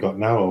 divisions as we've got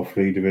now or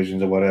 3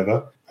 divisions or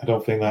whatever. I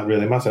don't think that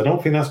really matters. I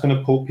don't think that's going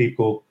to put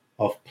people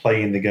off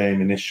playing the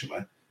game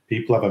initially.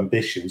 People have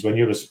ambitions. When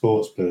you're a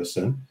sports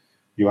person,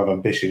 you have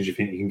ambitions. You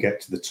think you can get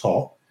to the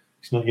top.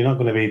 You're not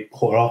going to be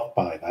put off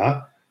by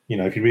that.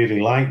 If you really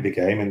like the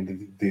game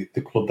and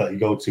the club that you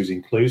go to is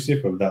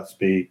inclusive, whether that's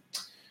be,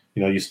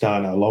 you're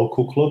starting at a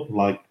local club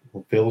like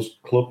Phil's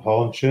club,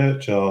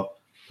 Hornchurch, or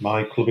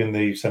my club in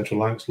the Central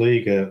Lancs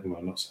League,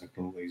 not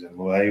Central League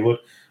anymore, Haywood.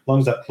 As long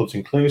as that club's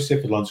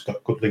inclusive, as long as it's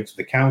got good links to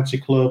the county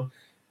club.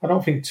 I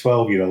don't think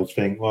 12-year-olds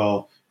think,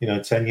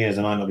 10 years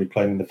I might not be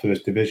playing in the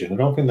first division. I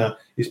don't think that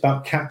it's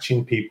about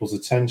catching people's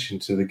attention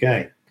to the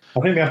game. I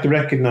think we have to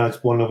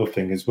recognise one other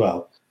thing as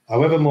well.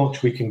 However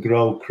much we can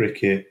grow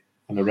cricket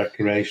on a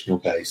recreational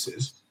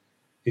basis,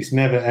 it's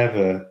never,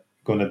 ever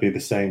going to be the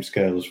same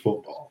scale as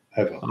football,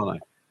 ever. Oh.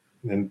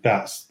 And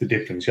that's the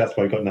difference. That's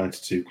why we've got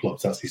 92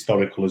 clubs. That's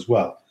historical as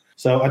well.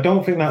 So I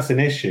don't think that's an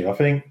issue. I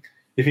think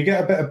if you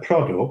get a better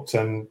product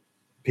and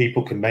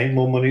people can make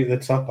more money at the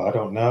top, I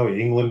don't know,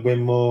 England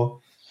win more.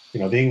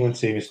 The England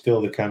team is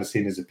still the kind of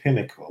seen as a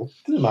pinnacle.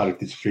 It doesn't matter if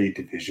there's 3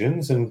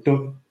 divisions. And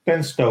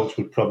Ben Stokes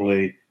would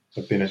probably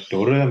have been at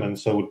Durham, and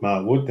so would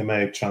Mark Wood. They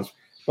may have transferred.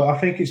 But I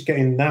think it's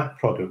getting that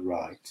product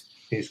right.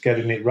 It's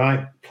getting it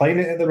right, playing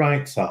it at the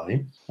right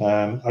time.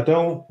 I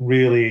don't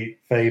really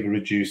favour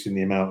reducing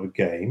the amount of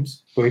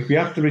games. But if we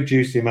have to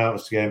reduce the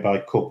amount of games by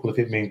a couple, if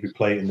it means we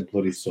play it in the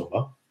bloody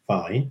summer,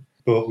 fine.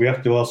 But we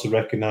have to also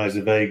recognise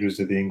the vagaries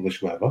of the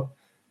English weather.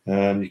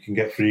 You can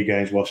get 3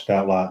 games washed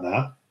out like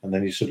that, and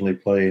then you're suddenly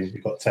playing,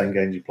 you've got 10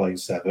 games, you're playing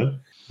 7.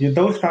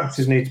 Those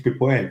factors need to be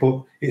put in,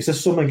 but it's a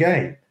summer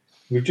game.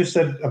 We've just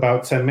said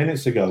about 10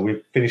 minutes ago,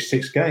 we've finished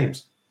 6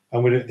 games,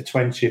 and we're at the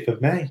 20th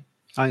of May.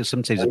 I think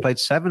some teams have played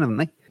 7, haven't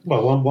they?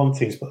 Well, one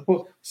team's played.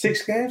 Well,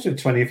 6 games at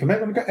 20th of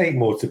May. We've got 8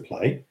 more to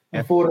play,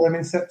 and 4 of them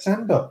in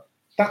September.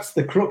 That's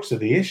the crux of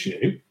the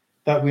issue,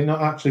 that we're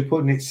not actually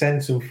putting it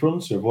centre and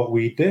front of what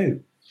we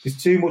do.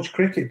 There's too much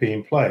cricket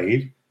being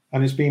played,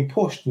 and it's being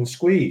pushed and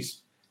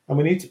squeezed. And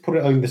we need to put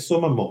it in the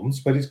summer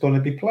months where it's going to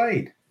be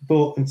played.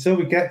 But until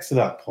we get to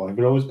that point,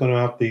 we're always going to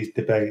have these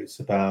debates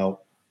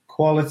about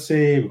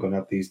quality. We're going to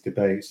have these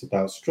debates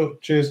about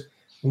structures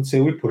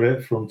until we put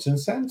it front and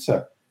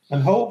centre.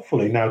 And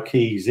hopefully now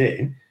Key's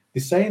in.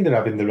 They're saying they're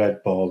having the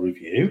red ball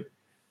review.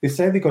 They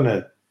say they're going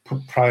to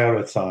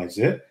prioritise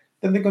it.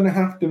 Then they're going to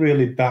have to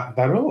really back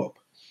that up.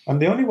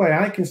 And the only way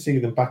I can see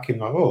them backing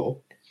that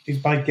up is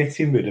by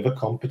getting rid of a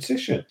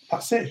competition.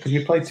 That's it, because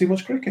we play too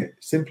much cricket.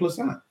 Simple as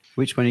that.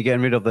 Which one are you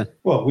getting rid of then?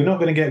 Well, we're not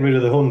going to get rid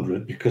of the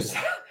 100 because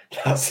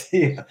that's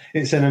here.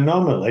 It's an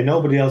anomaly.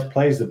 Nobody else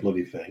plays the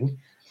bloody thing.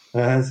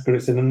 But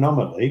it's an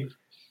anomaly.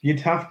 You'd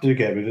have to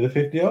get rid of the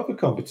 50 over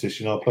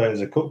competition or play it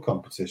as a cup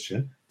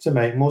competition to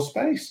make more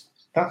space.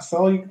 That's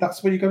all.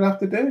 That's what you're going to have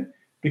to do,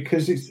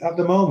 because it's at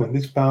the moment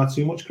there's far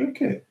too much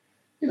cricket.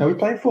 We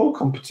play 4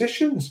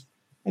 competitions.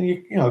 and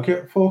you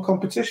get 4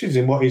 competitions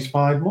in what is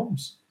 5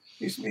 months.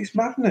 It's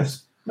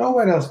madness.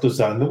 Nowhere else does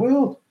that in the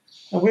world,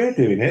 and we're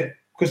doing it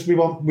because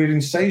we're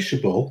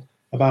insatiable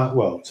about.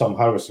 Well, Tom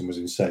Harrison was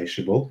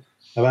insatiable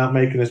about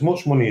making as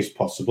much money as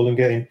possible and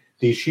getting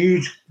these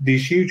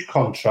huge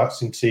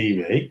contracts in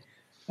TV.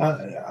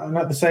 And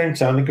at the same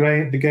time,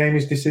 the game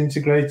is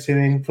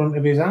disintegrating in front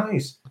of his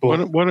eyes.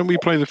 But why don't we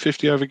play the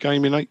 50-over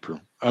game in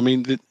April? I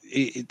mean,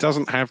 it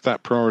doesn't have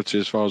that priority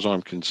as far as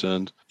I'm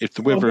concerned. If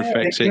the weather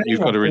affects it,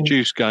 you've got a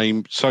reduced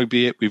game, so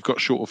be it. We've got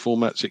shorter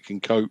formats, it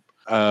can cope.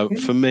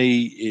 For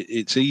me,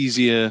 it's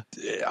easier.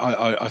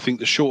 I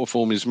think the shorter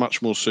form is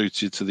much more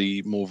suited to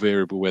the more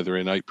variable weather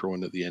in April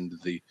and at the end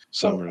of the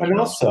summer. And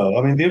also,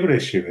 I mean, the other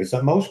issue is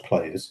that most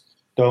players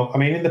don't. I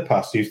mean, in the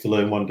past, they used to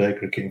learn one-day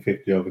cricket and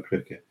 50-over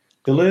cricket.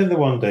 They learn the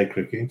one-day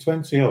cricket in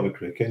 20-over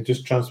cricket and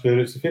just transfer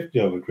it to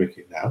 50-over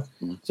cricket now.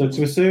 So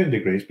to a certain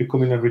degree, it's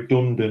becoming a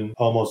redundant,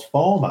 almost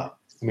format.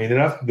 I mean,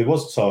 there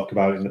was talk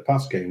about it in the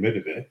past, getting rid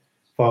of it.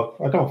 But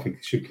I don't think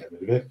they should get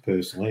rid of it,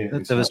 personally.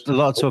 There was a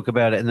lot of talk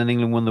about it, and then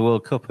England won the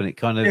World Cup, and it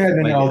kind of... Yeah, and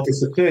then it all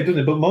disappeared,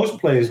 doesn't it? But most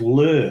players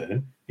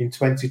learn in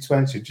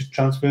 2020 just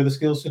transfer the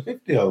skills to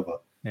 50-over.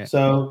 Yeah.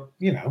 So,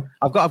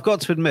 I've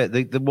got to admit,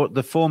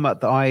 the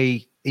format that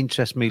I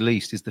interests me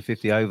least is the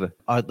 50-over.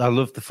 I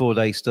love the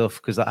 4-day stuff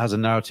because that has a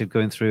narrative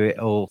going through it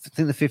all. I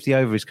think the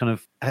 50-over is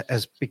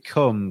has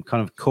become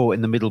kind of caught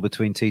in the middle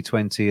between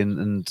T20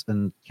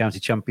 and county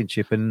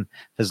championship and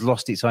has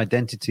lost its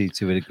identity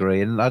to a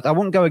degree. And I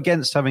wouldn't go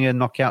against having a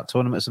knockout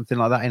tournament or something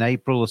like that in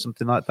April or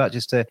something like that,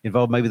 just to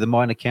involve maybe the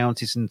minor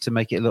counties and to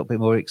make it a little bit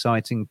more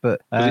exciting. But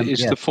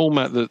it's the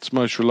format that's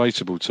most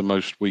relatable to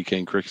most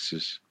weekend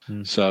cricketers.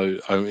 So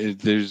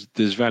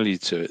there's value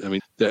to it. I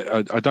mean,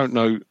 I don't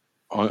know.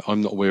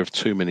 I'm not aware of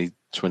too many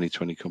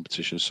 2020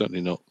 competitions, certainly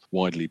not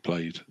widely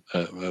played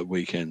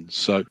weekends.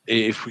 So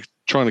if we're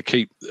trying to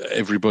keep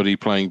everybody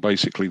playing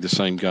basically the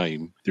same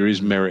game, there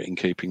is merit in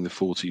keeping the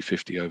 40,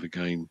 50-over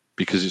game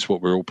because it's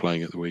what we're all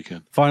playing at the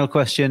weekend. Final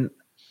question.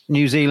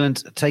 New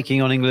Zealand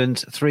taking on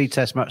England, 3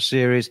 test match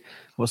series.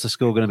 What's the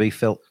score going to be,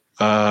 Phil?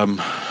 Well,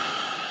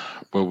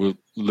 we'll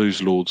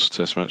lose Lord's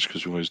test match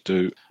because we always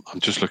do. I'm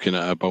just looking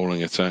at our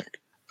bowling attack.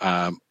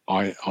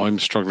 I'm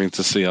struggling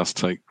to see us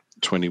take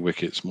 20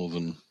 wickets more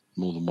than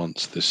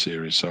once this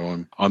series,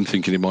 so I'm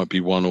thinking it might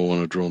be 1-1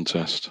 on a drawn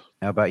test.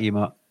 How about you,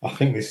 Mark? I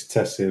think this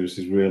test series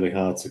is really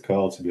hard to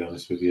call, to be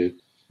honest with you.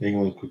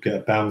 England could get a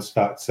bounce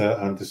factor.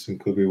 Anderson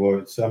could be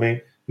worried. So, I mean,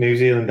 New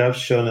Zealand have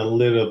shown a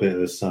little bit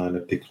of a sign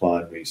of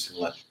decline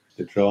recently.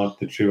 They drew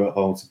at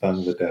home to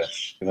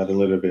Bangladesh. They've had a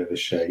little bit of a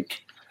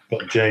shake.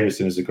 But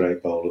Jameson is a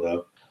great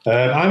bowler, though.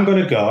 I'm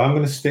going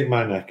to stick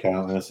my neck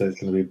out, and I say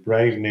it's going to be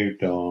brave new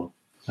dawn,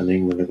 and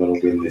England are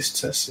going to win this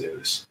test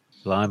series.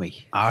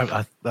 Blimey.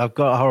 I've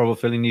got a horrible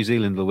feeling New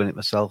Zealand will win it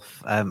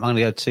myself. I'm going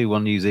to go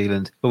 2-1 New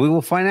Zealand. But we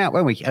will find out,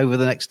 won't we, over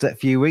the next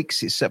few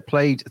weeks. It's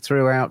played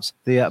throughout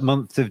the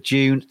month of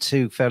June,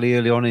 2 fairly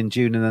early on in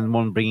June, and then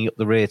 1 bringing up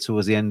the rear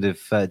towards the end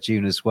of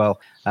June as well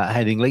at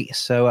Headingley.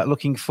 So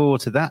looking forward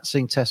to that,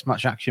 seeing test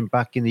match action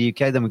back in the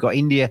UK. Then we've got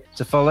India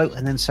to follow,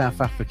 and then South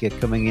Africa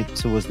coming in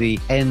towards the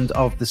end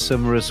of the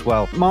summer as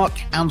well. Mark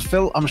and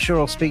Phil, I'm sure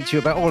I'll speak to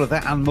you about all of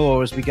that and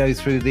more as we go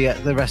through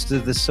the rest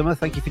of the summer.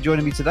 Thank you for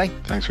joining me today.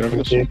 Thanks for having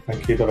us.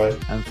 Thank you. Bye-bye.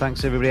 And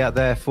thanks everybody out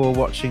there for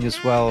watching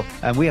as well.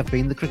 And we have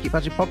been the Cricket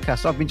Badger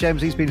Podcast. I've been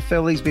James, he's been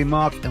Phil, he's been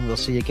Mark, and we'll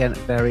see you again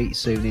very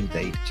soon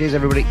indeed. Cheers,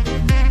 everybody.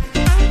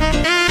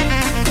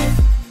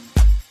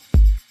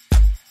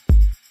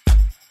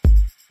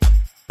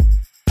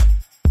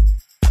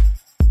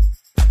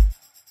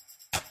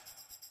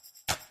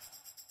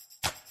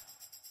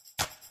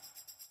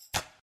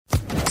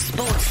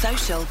 Sports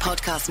Social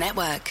Podcast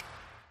Network.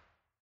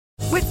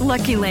 With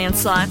Lucky Land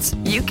Slots,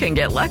 you can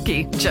get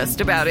lucky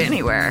just about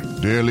anywhere.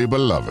 Dearly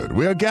beloved,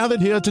 we are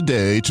gathered here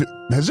today to...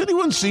 Has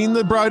anyone seen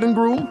the bride and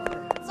groom?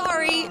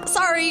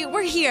 Sorry,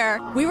 we're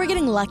here. We were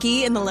getting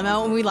lucky in the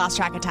limo and we lost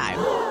track of time.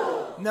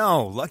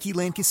 No, Lucky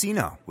Land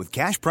Casino, with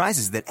cash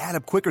prizes that add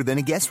up quicker than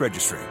a guest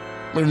registry.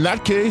 In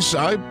that case,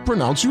 I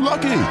pronounce you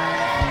lucky.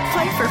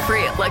 Play for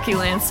free at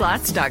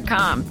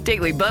LuckyLandSlots.com.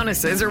 Daily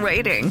bonuses are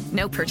waiting.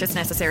 No purchase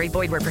necessary.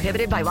 Void where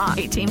prohibited by law.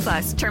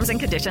 18+. Terms and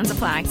conditions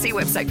apply. See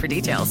website for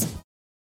details.